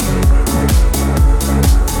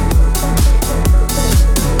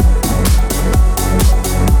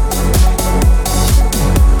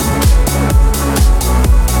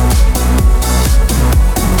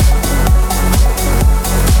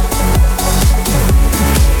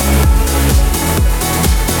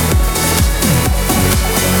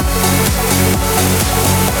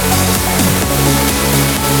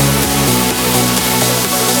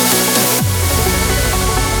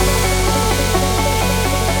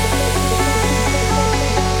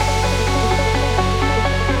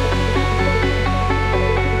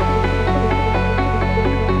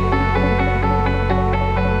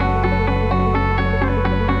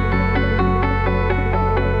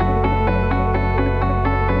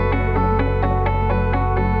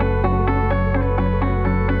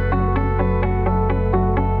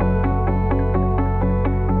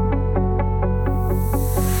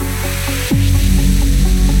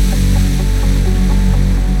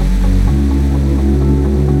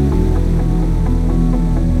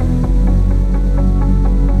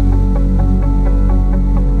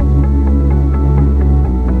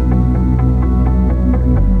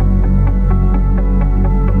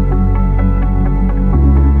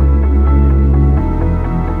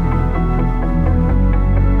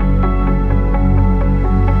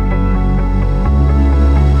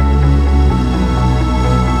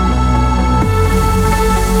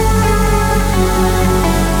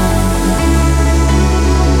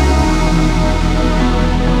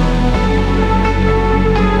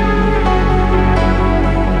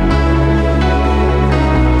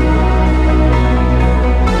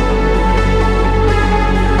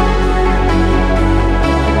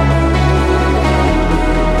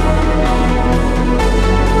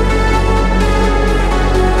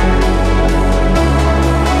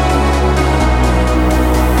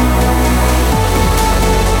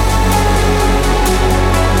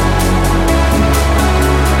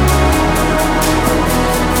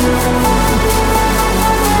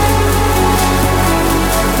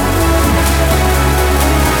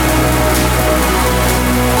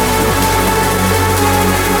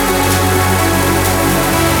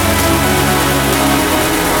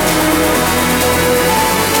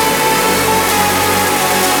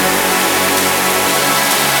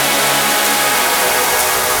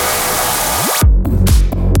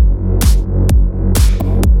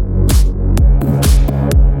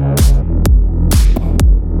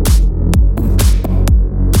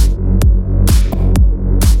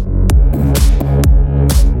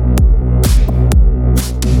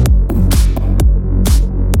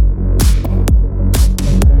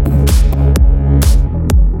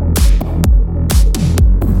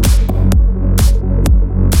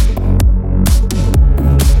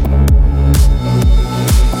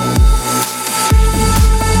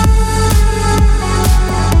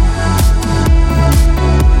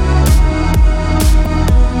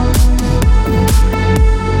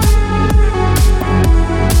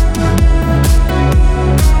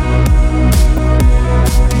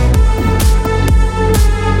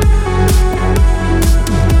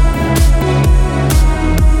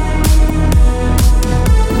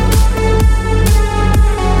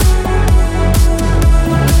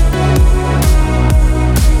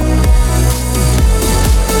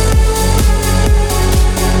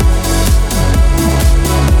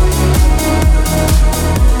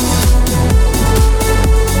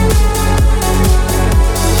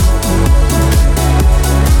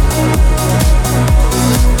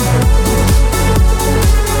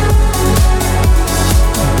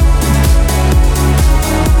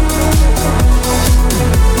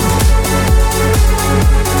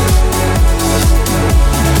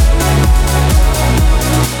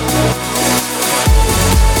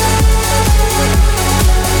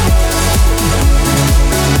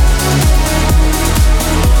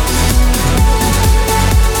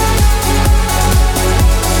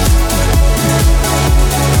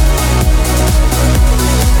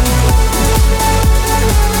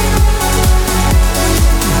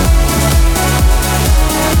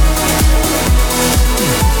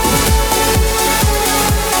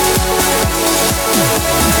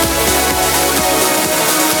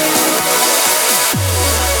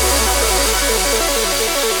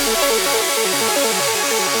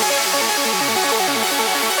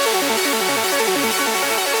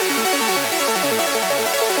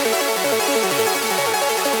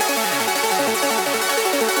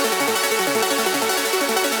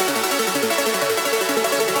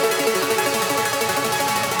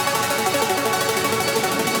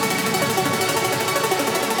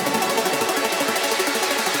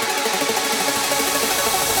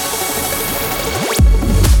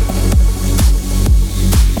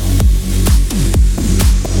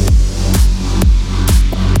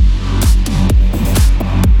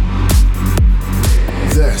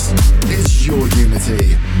 This is Your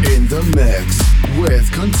Unity in the mix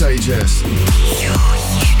with Contagious. Your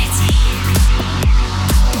Unity.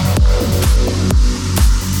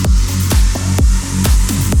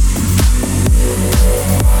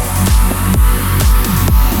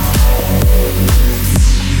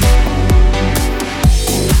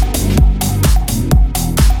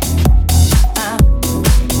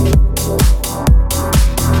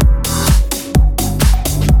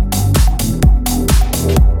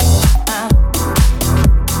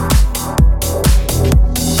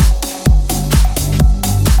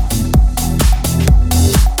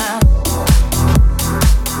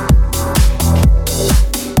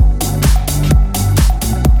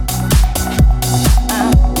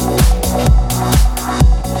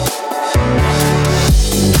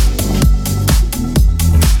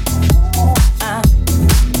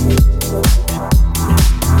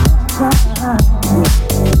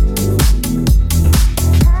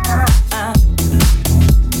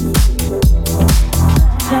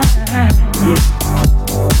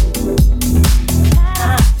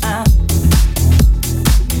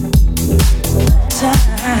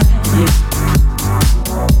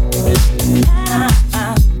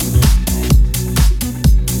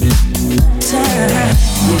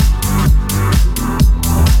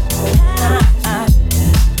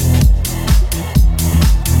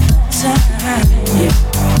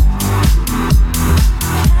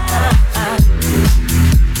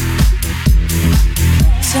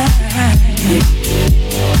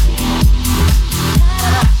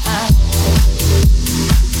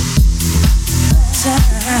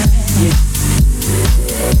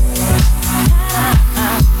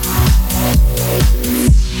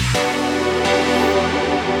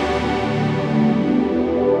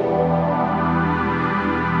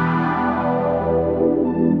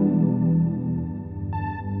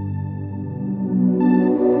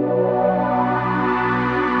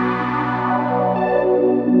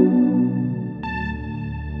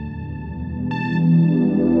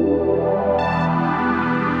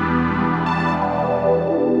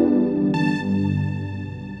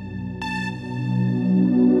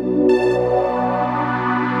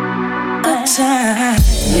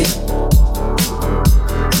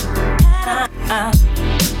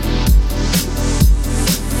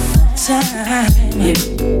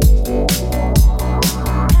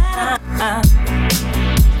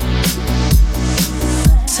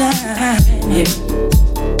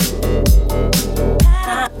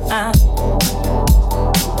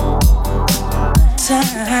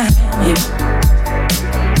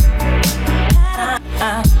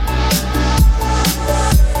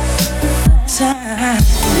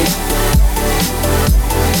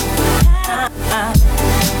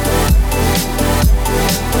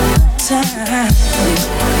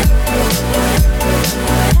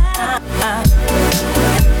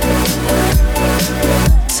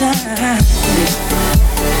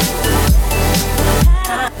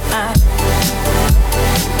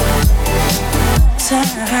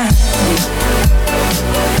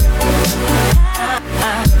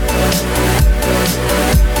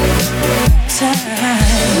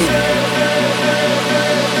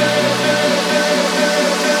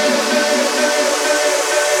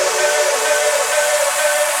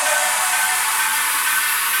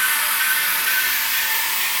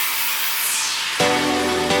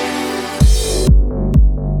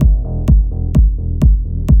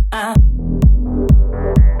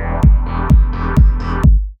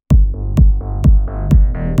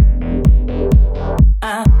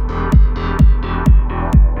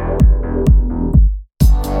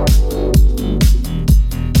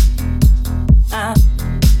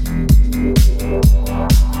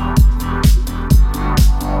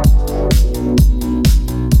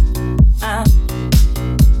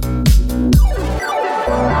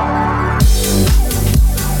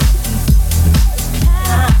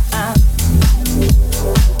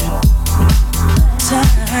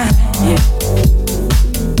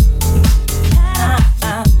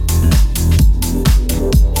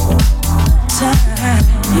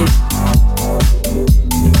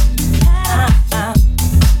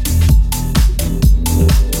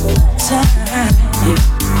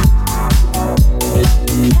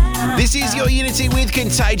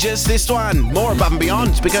 Contagious, this one, more above and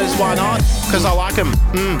beyond, because why not? Because I like them.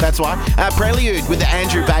 That's why. Prelude with the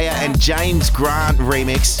Andrew Bayer and James Grant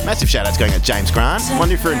remix. Massive shout outs going at James Grant.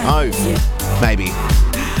 Wonder if you're an Ove, maybe.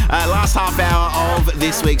 Last half hour of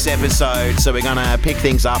this week's episode, so we're going to pick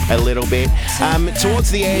things up a little bit.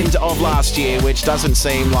 Towards the end of last year, which doesn't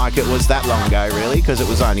seem like it was that long ago, really, because it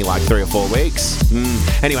was only like 3 or 4 weeks.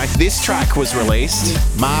 Anyway, this track was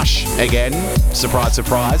released. Marsh, again, surprise,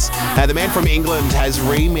 surprise. The man from England has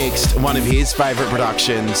remixed one of his favourite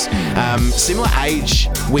productions. Similar age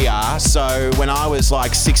we are, so when I was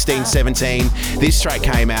like 16, 17, this track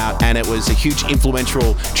came out and it was a huge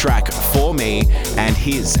influential track for me and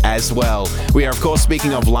his as well. We are, of course,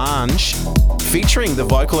 speaking of Lange, featuring the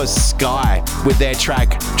vocalist Sky with their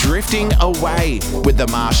track Drifting Away with the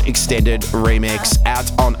Marsh Extended remix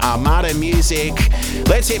out on Armada Music.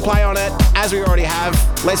 Let's hit play on it, as we already have.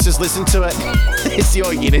 Let's just listen to it. It's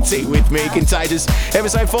your Unity with me, Contagious,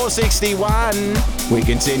 episode 461. We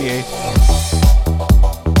continue.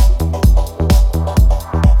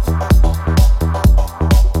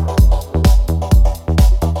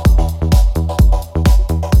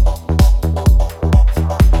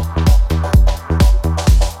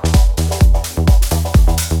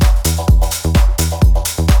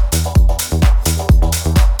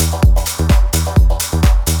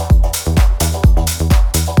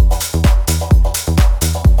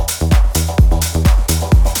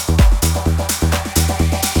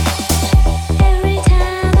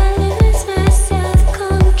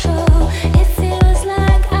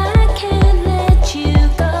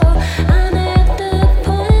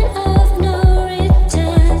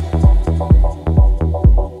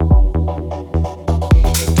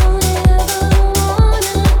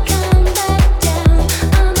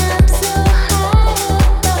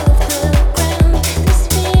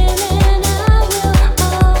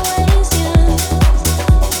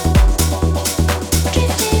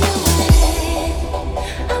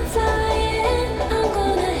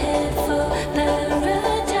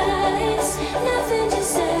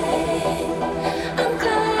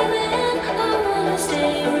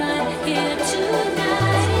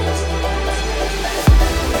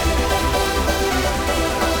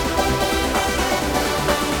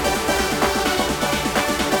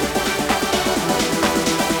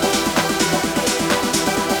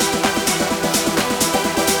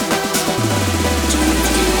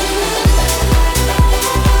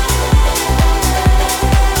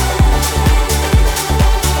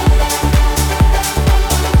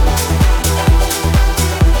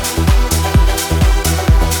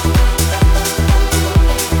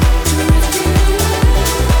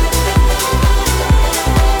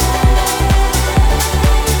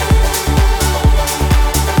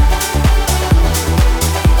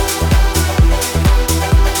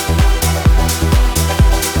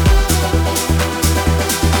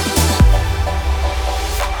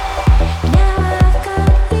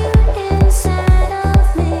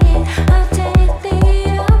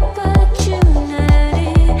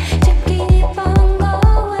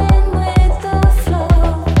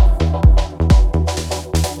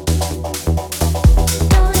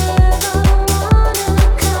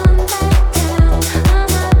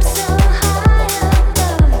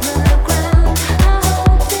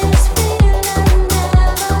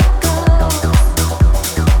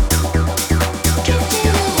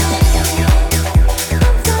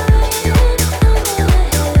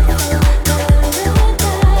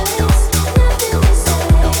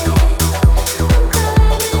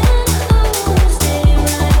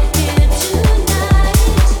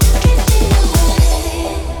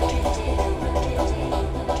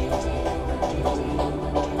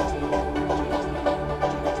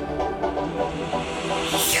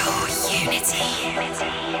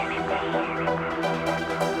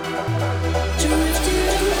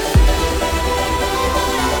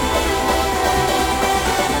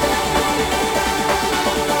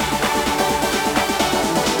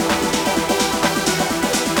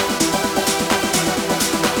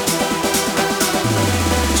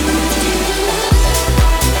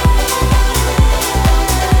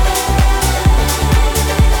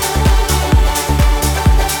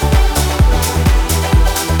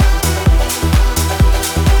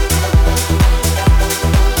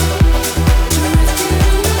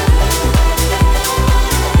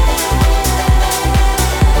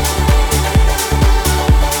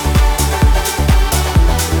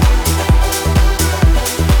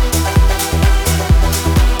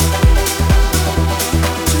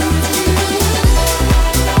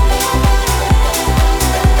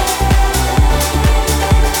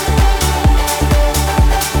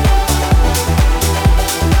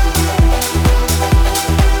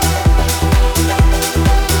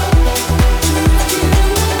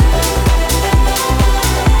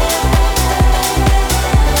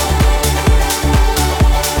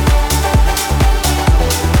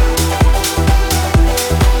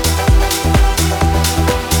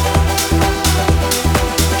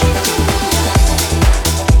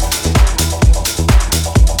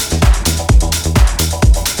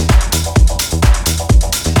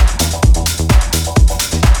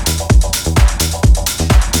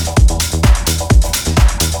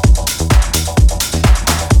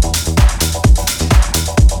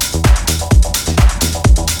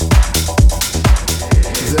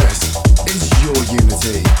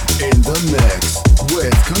 the mix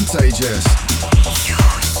with Contagious.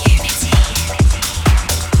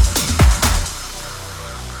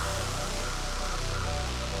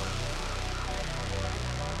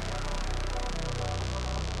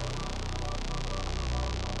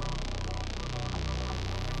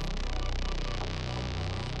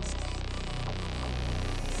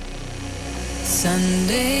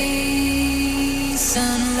 Sunday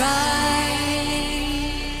sunrise,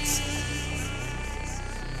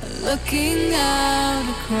 looking out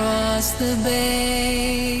across the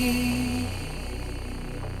bay,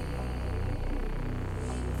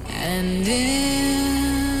 and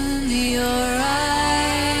in your eyes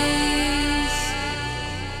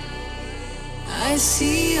I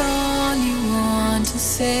see all you want to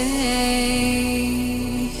say.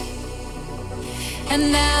 And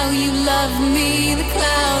now you love me, the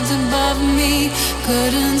clouds above me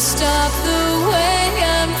couldn't stop the way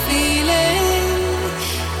I'm feeling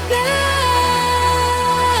now.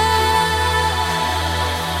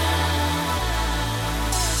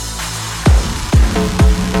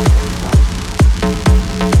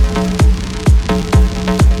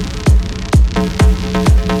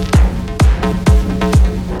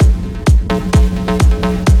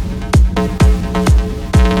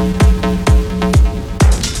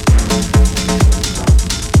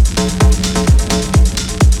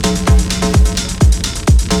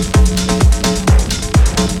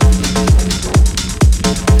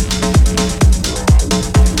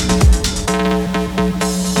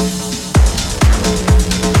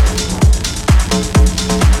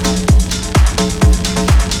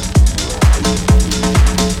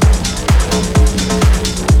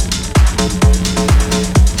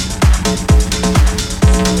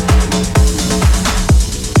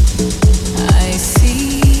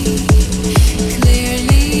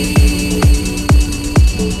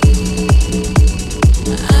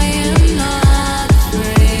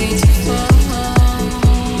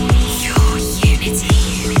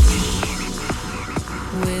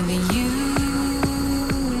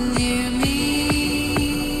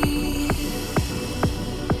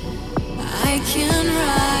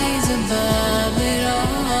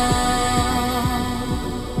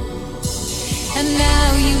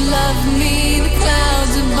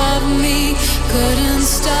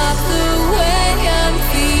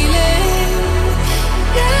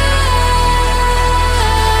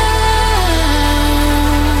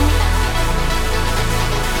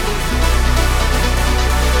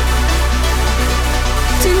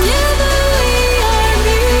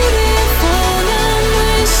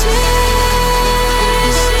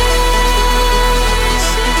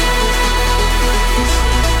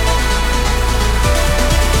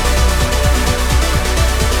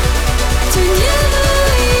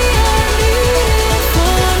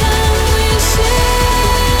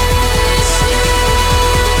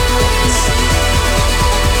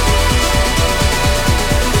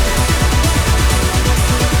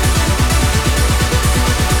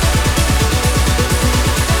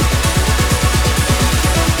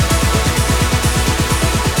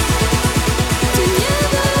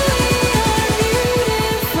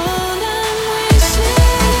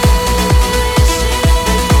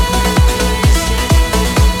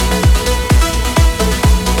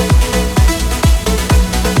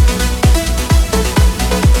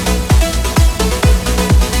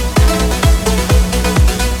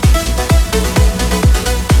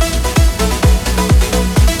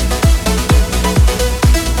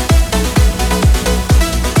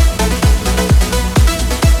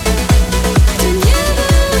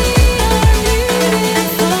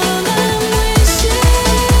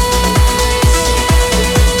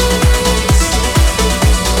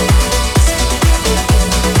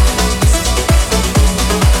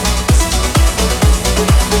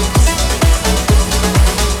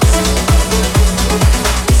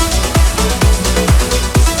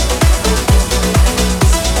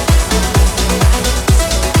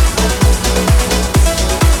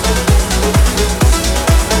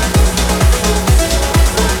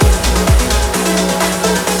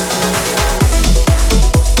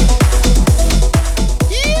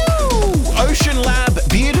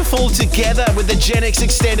 Genix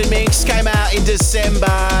Extended Mix came out in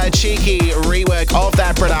December. Cheeky rework of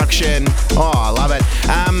that production. Oh, I love it.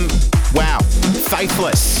 Wow.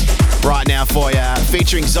 Faithless. right now for you,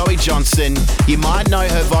 featuring Zoe Johnston. You might know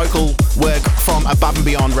her vocal work from Above and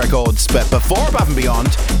Beyond Records, but before Above and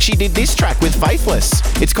Beyond, she did this track with Faithless.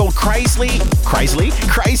 It's called Crazy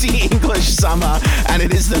English Summer, and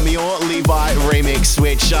it is the Muir Levi remix,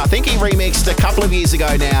 which I think he remixed a couple of years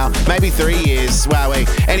ago now, maybe 3 years. Wowee.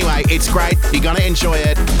 Anyway, it's great. You're going to enjoy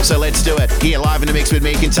it, so let's do it. Here, live in the mix with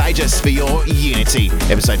me, Contagious, for your Unity,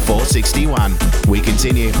 episode 461. We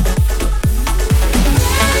continue.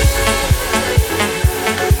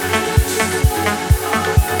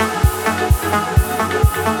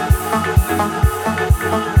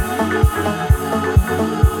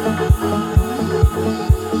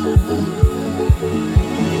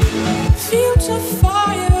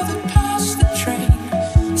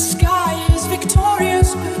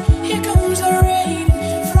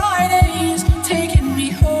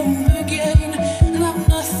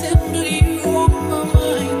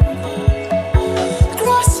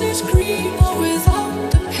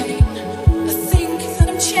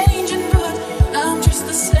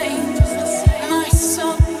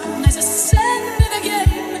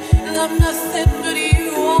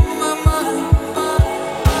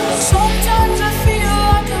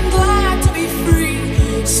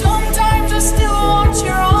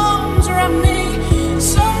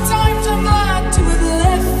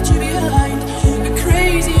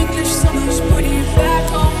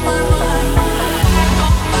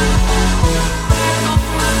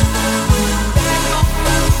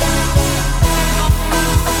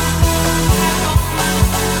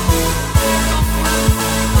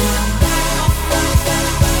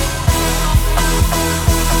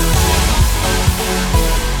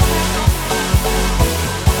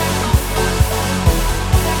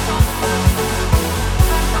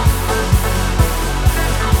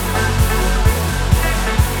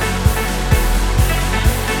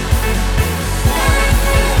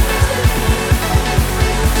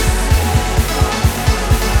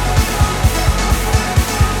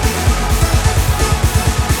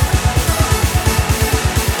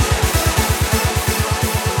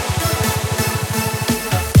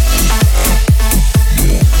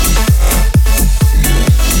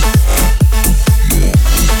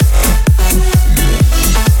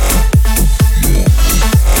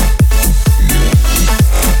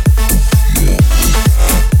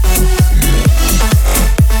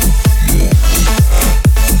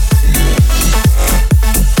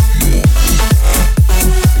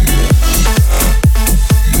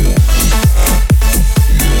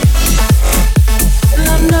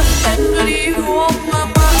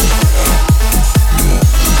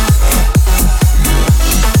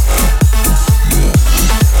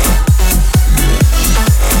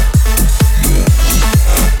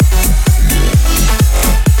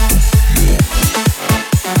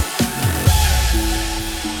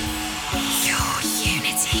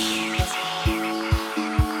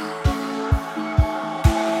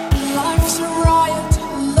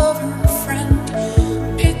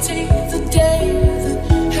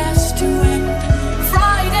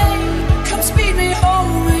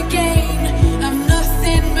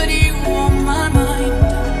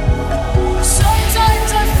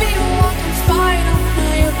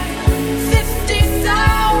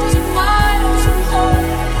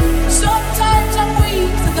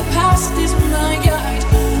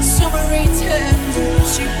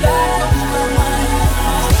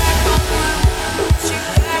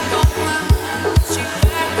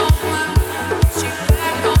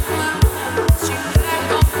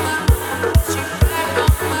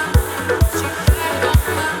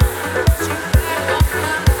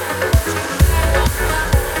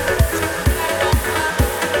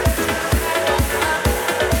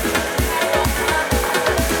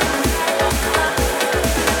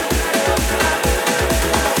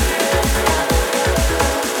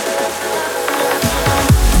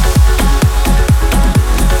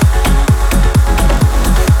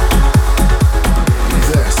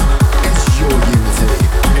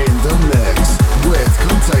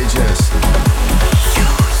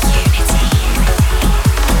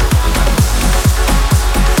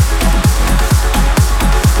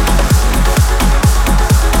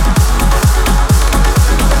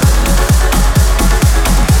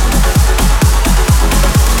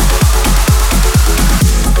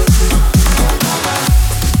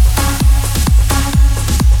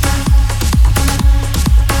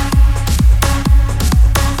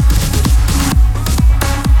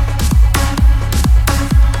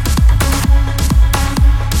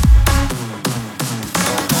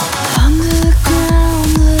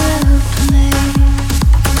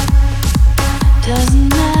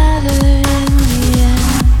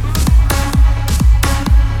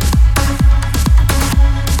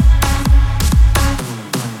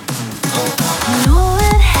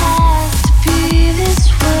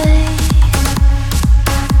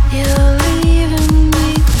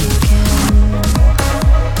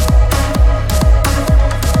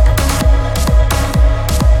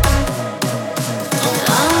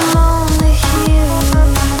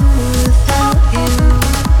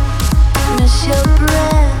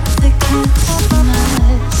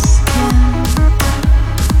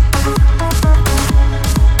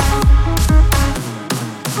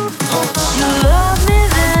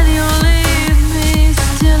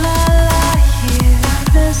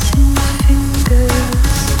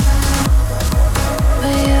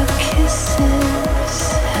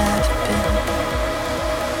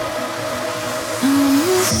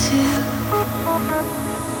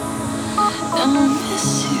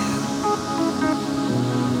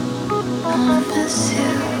 miss you.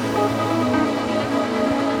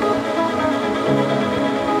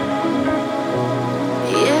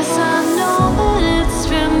 Yes, I know that it's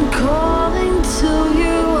been calling to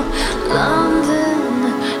you. London,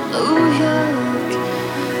 New York,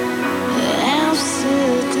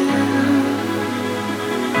 Amsterdam.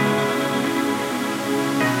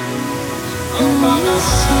 I miss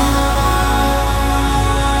you.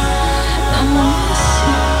 I miss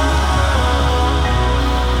you.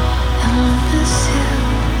 I miss you.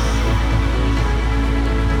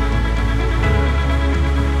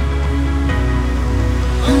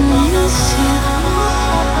 I miss you.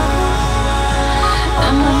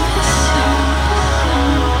 I miss you.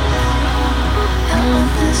 I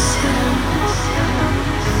miss you.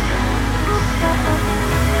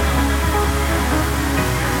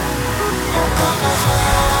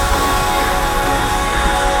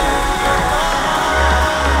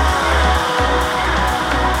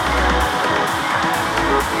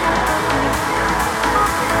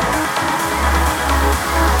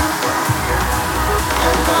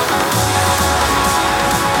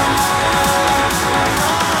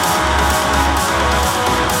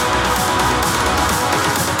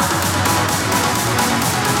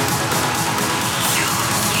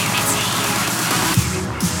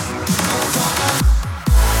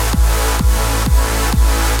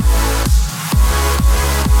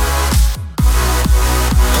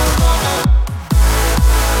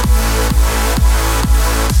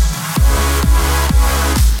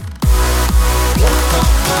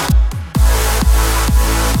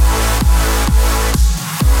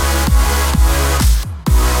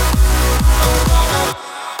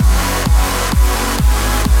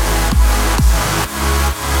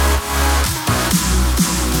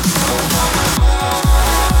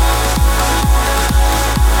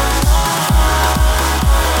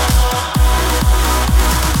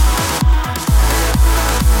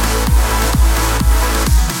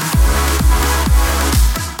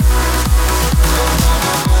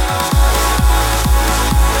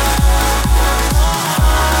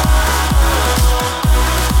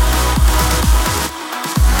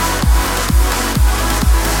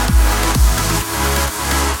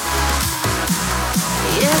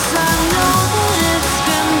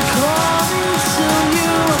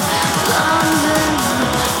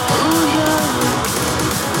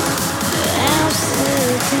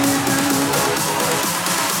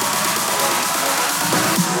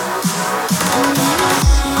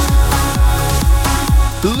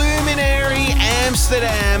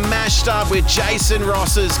 Amsterdam mashed up with Jason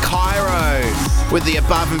Ross's Cairo with the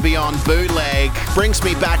Above and Beyond bootleg. Brings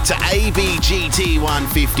me back to ABGT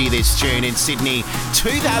 150, this tune in Sydney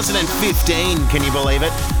 2015. Can you believe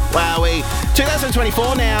it? Wowee.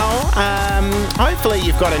 2024 now. Hopefully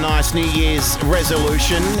you've got a nice New Year's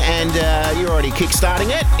resolution and you're already kickstarting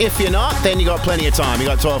it. If you're not, then you got plenty of time. You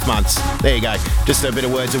got 12 months. There you go. Just a bit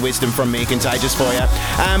of words of wisdom from me, Contagious, for you.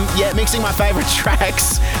 Mixing my favourite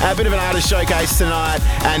tracks. A bit of an artist showcase tonight,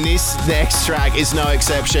 and this next track is no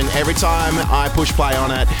exception. Every time I push play on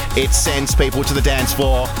it, it sends people to the dance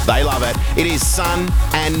floor. They love it. It is Sun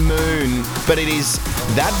and Moon, but it is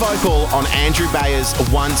that vocal on Andrew Bayer's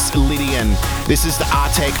Once Lydian. This is the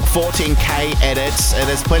Artec 14K edits.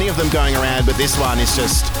 There's plenty of them going around, but this one is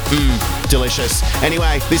just delicious.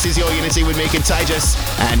 Anyway, this is Your Unity with me, Contagious,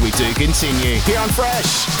 and we do continue here on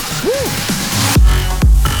Fresh. Woo!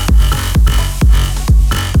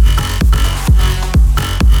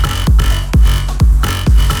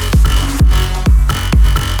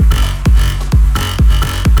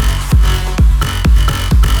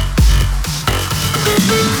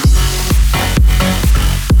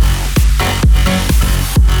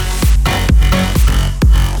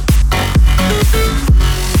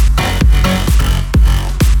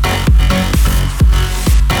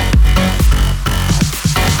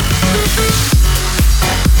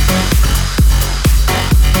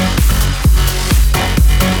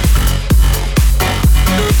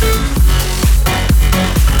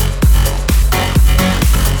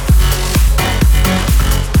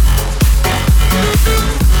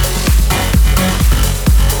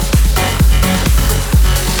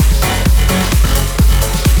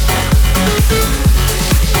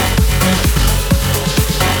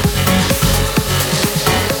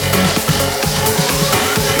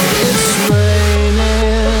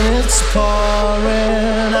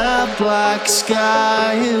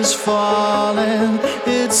 Sky is falling,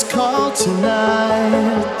 it's cold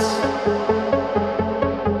tonight.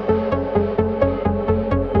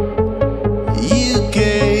 You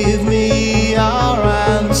gave me your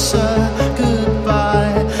answer,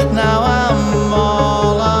 goodbye. Now I'm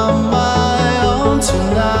all on my own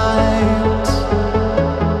tonight.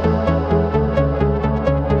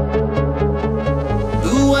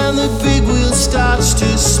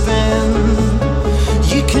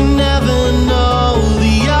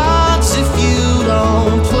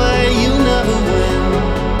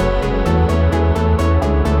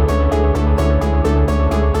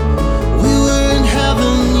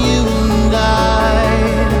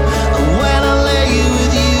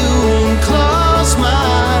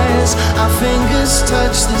 fingers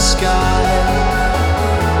touch the sky.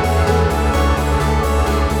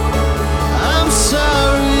 I'm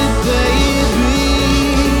sorry, baby.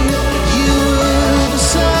 You were the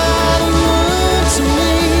sun moon to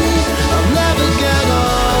me. I'll never get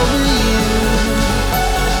over you.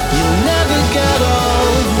 You'll never get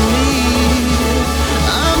over me.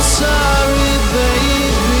 I'm sorry,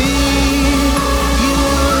 baby. You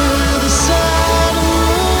were the sun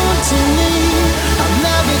moon to me. I'll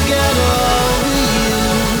never get over you.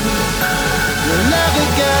 You'll never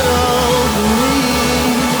get over me.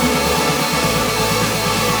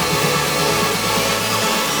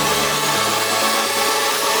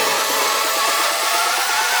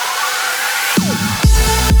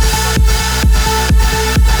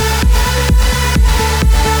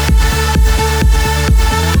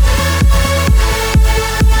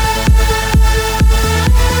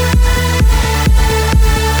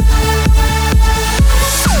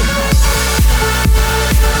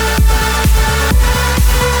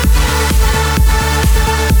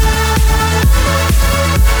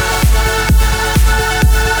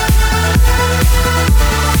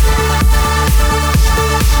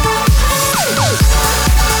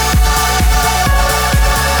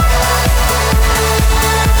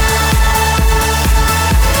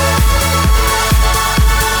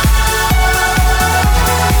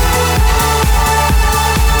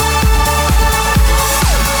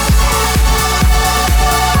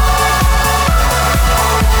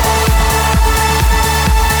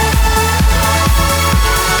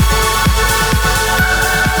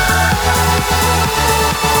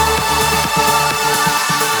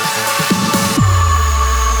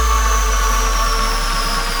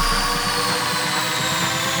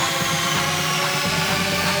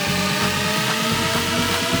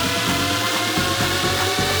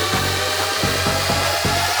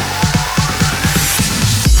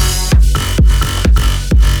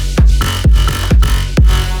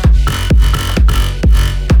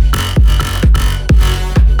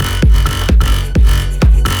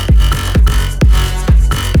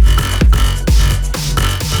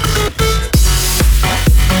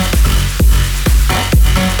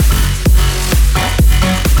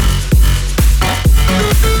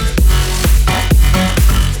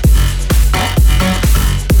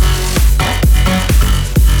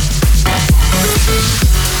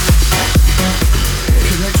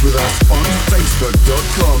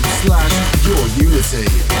 Unity.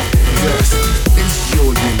 This is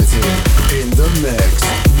your Unity in the mix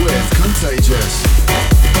with Contagious.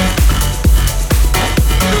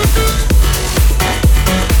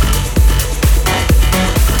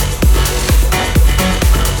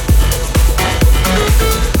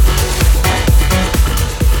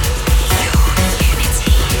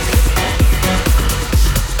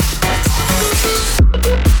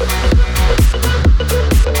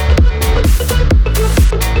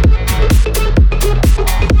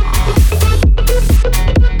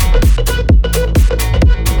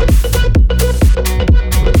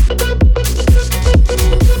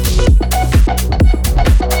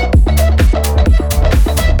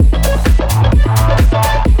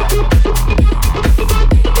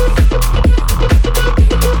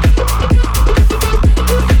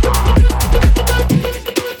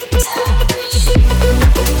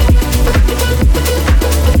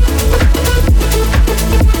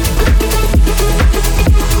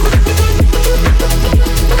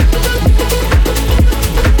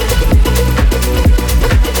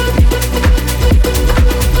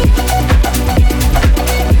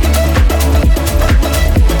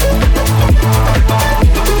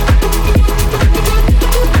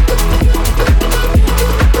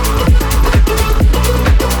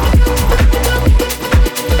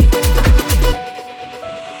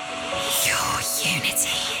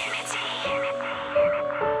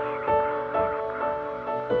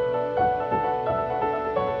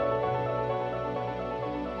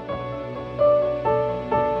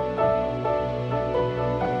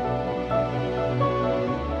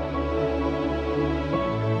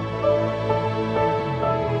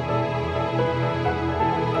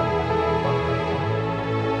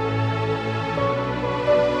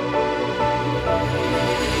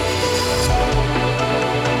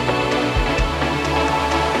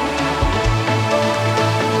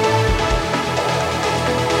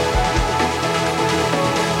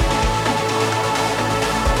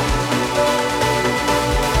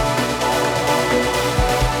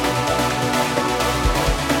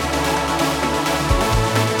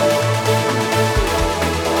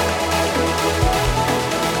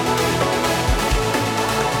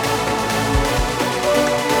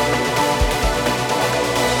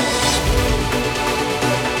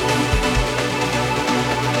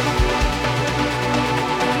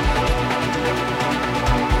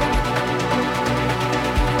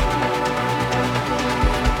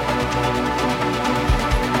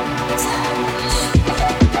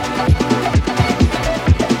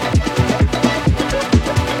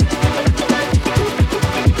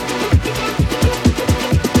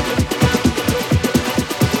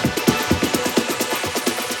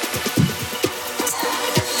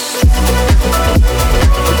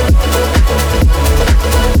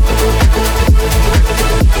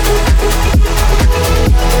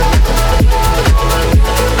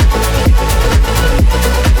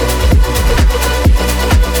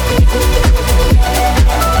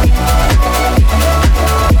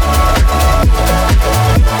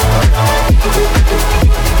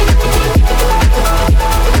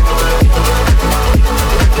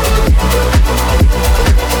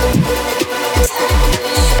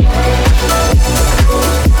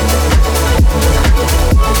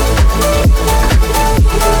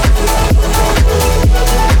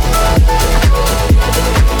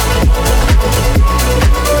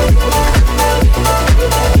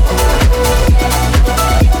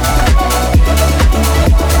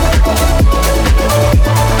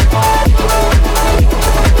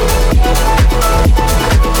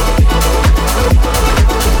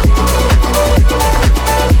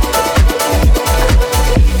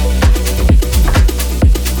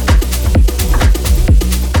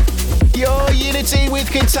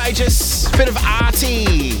 with Contagious, bit of Artem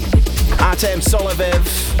Solovev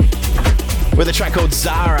with a track called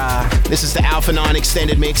Zara. This is the Alpha 9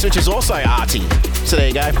 extended mix, which is also Arty. So there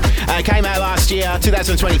you go. It came out last year,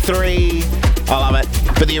 2023. I love it.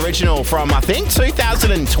 But the original from, I think,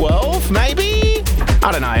 2012, maybe?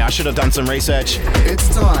 I don't know. I should have done some research.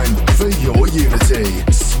 It's time for your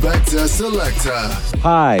Unity Spectre Selector.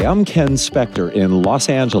 Hi, I'm Ken Spector in Los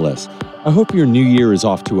Angeles. I hope your new year is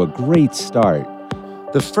off to a great start.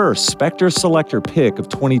 The first Spectre Selector pick of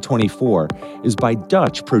 2024 is by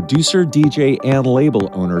Dutch producer, DJ, and label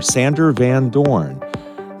owner Sander van Doorn,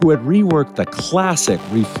 who had reworked the classic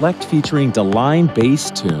Reflekt featuring Delline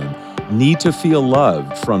bass tune, Need to Feel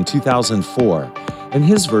Loved, from 2004, and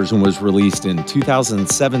his version was released in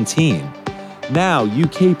 2017. Now,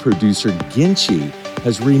 UK producer Ginchi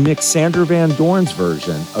has remixed Sander van Doorn's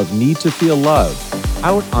version of Need to Feel Loved,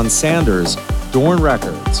 out on Sander's Doorn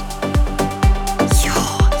Records.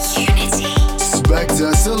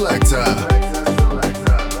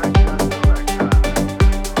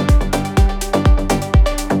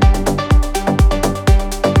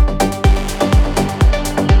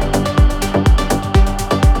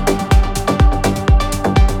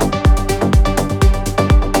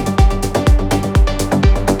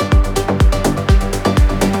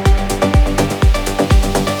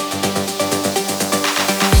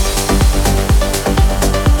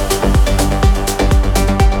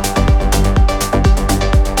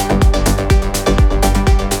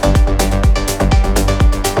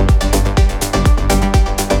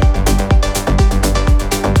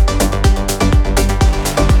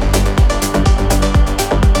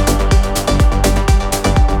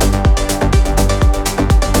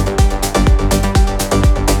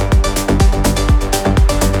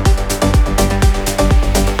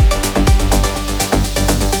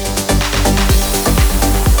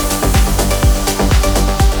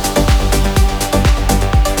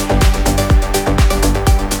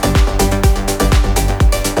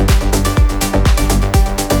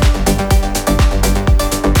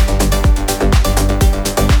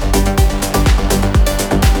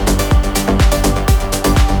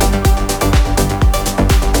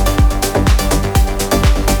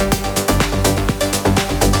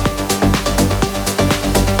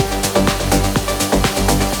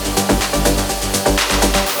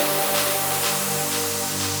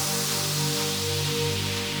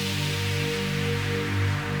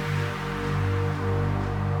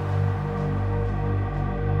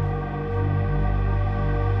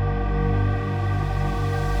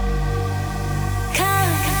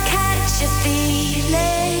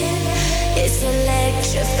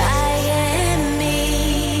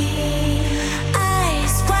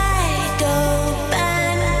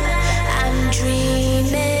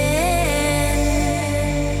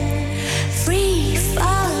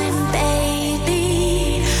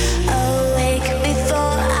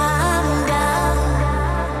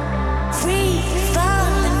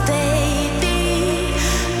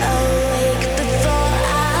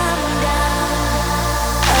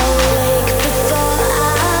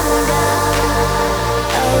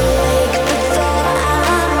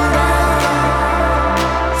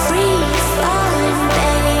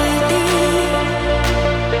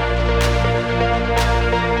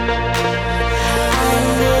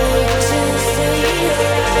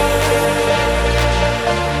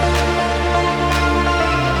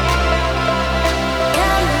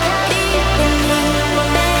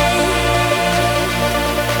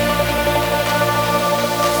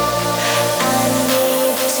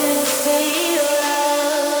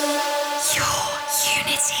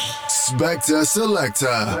 Spectre Selector.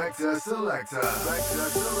 Spectre Selector.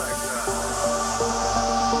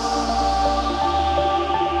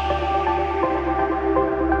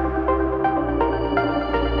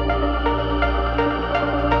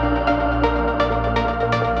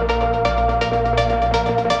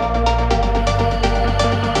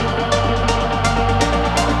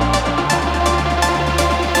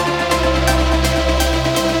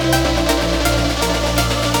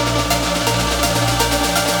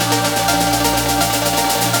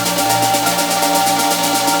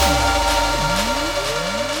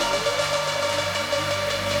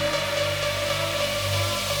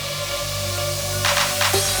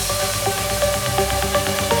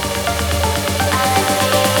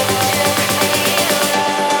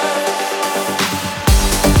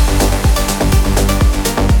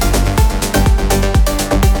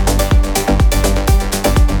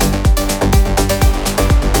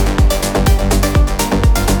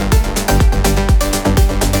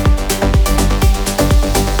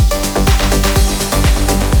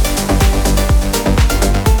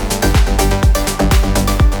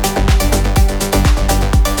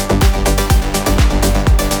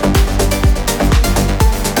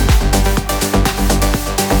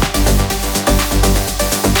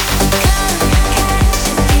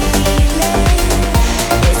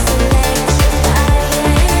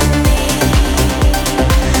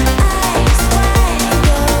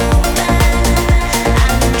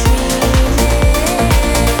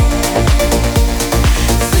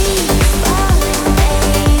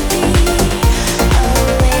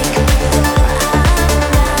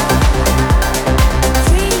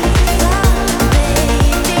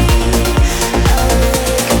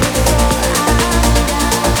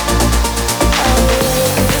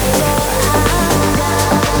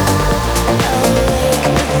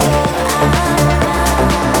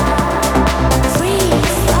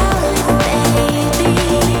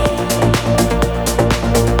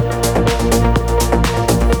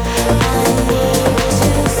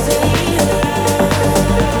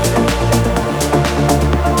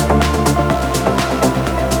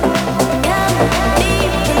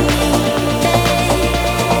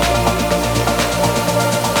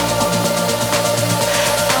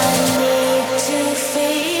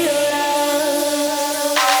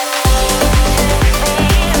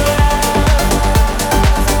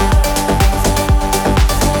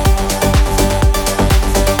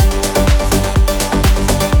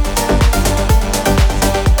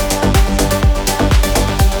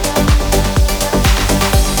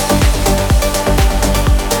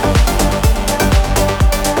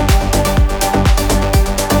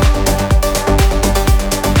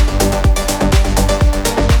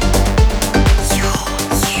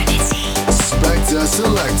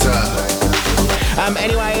 Selector.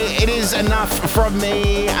 Anyway, it is enough from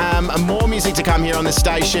me. More music to come here on the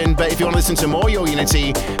station, but if you want to listen to more Your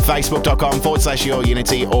Unity, facebook.com/Your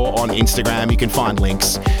Unity, or on Instagram, you can find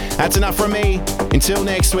links. That's enough from me. Until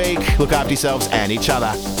next week, look after yourselves and each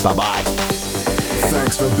other. Bye-bye.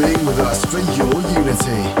 Thanks for being with us for Your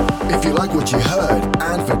Unity. If you like what you heard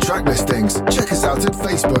and for track listings, check us out at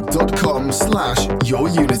facebook.com/Your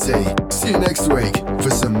Unity. See you next week for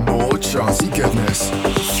some more charty goodness.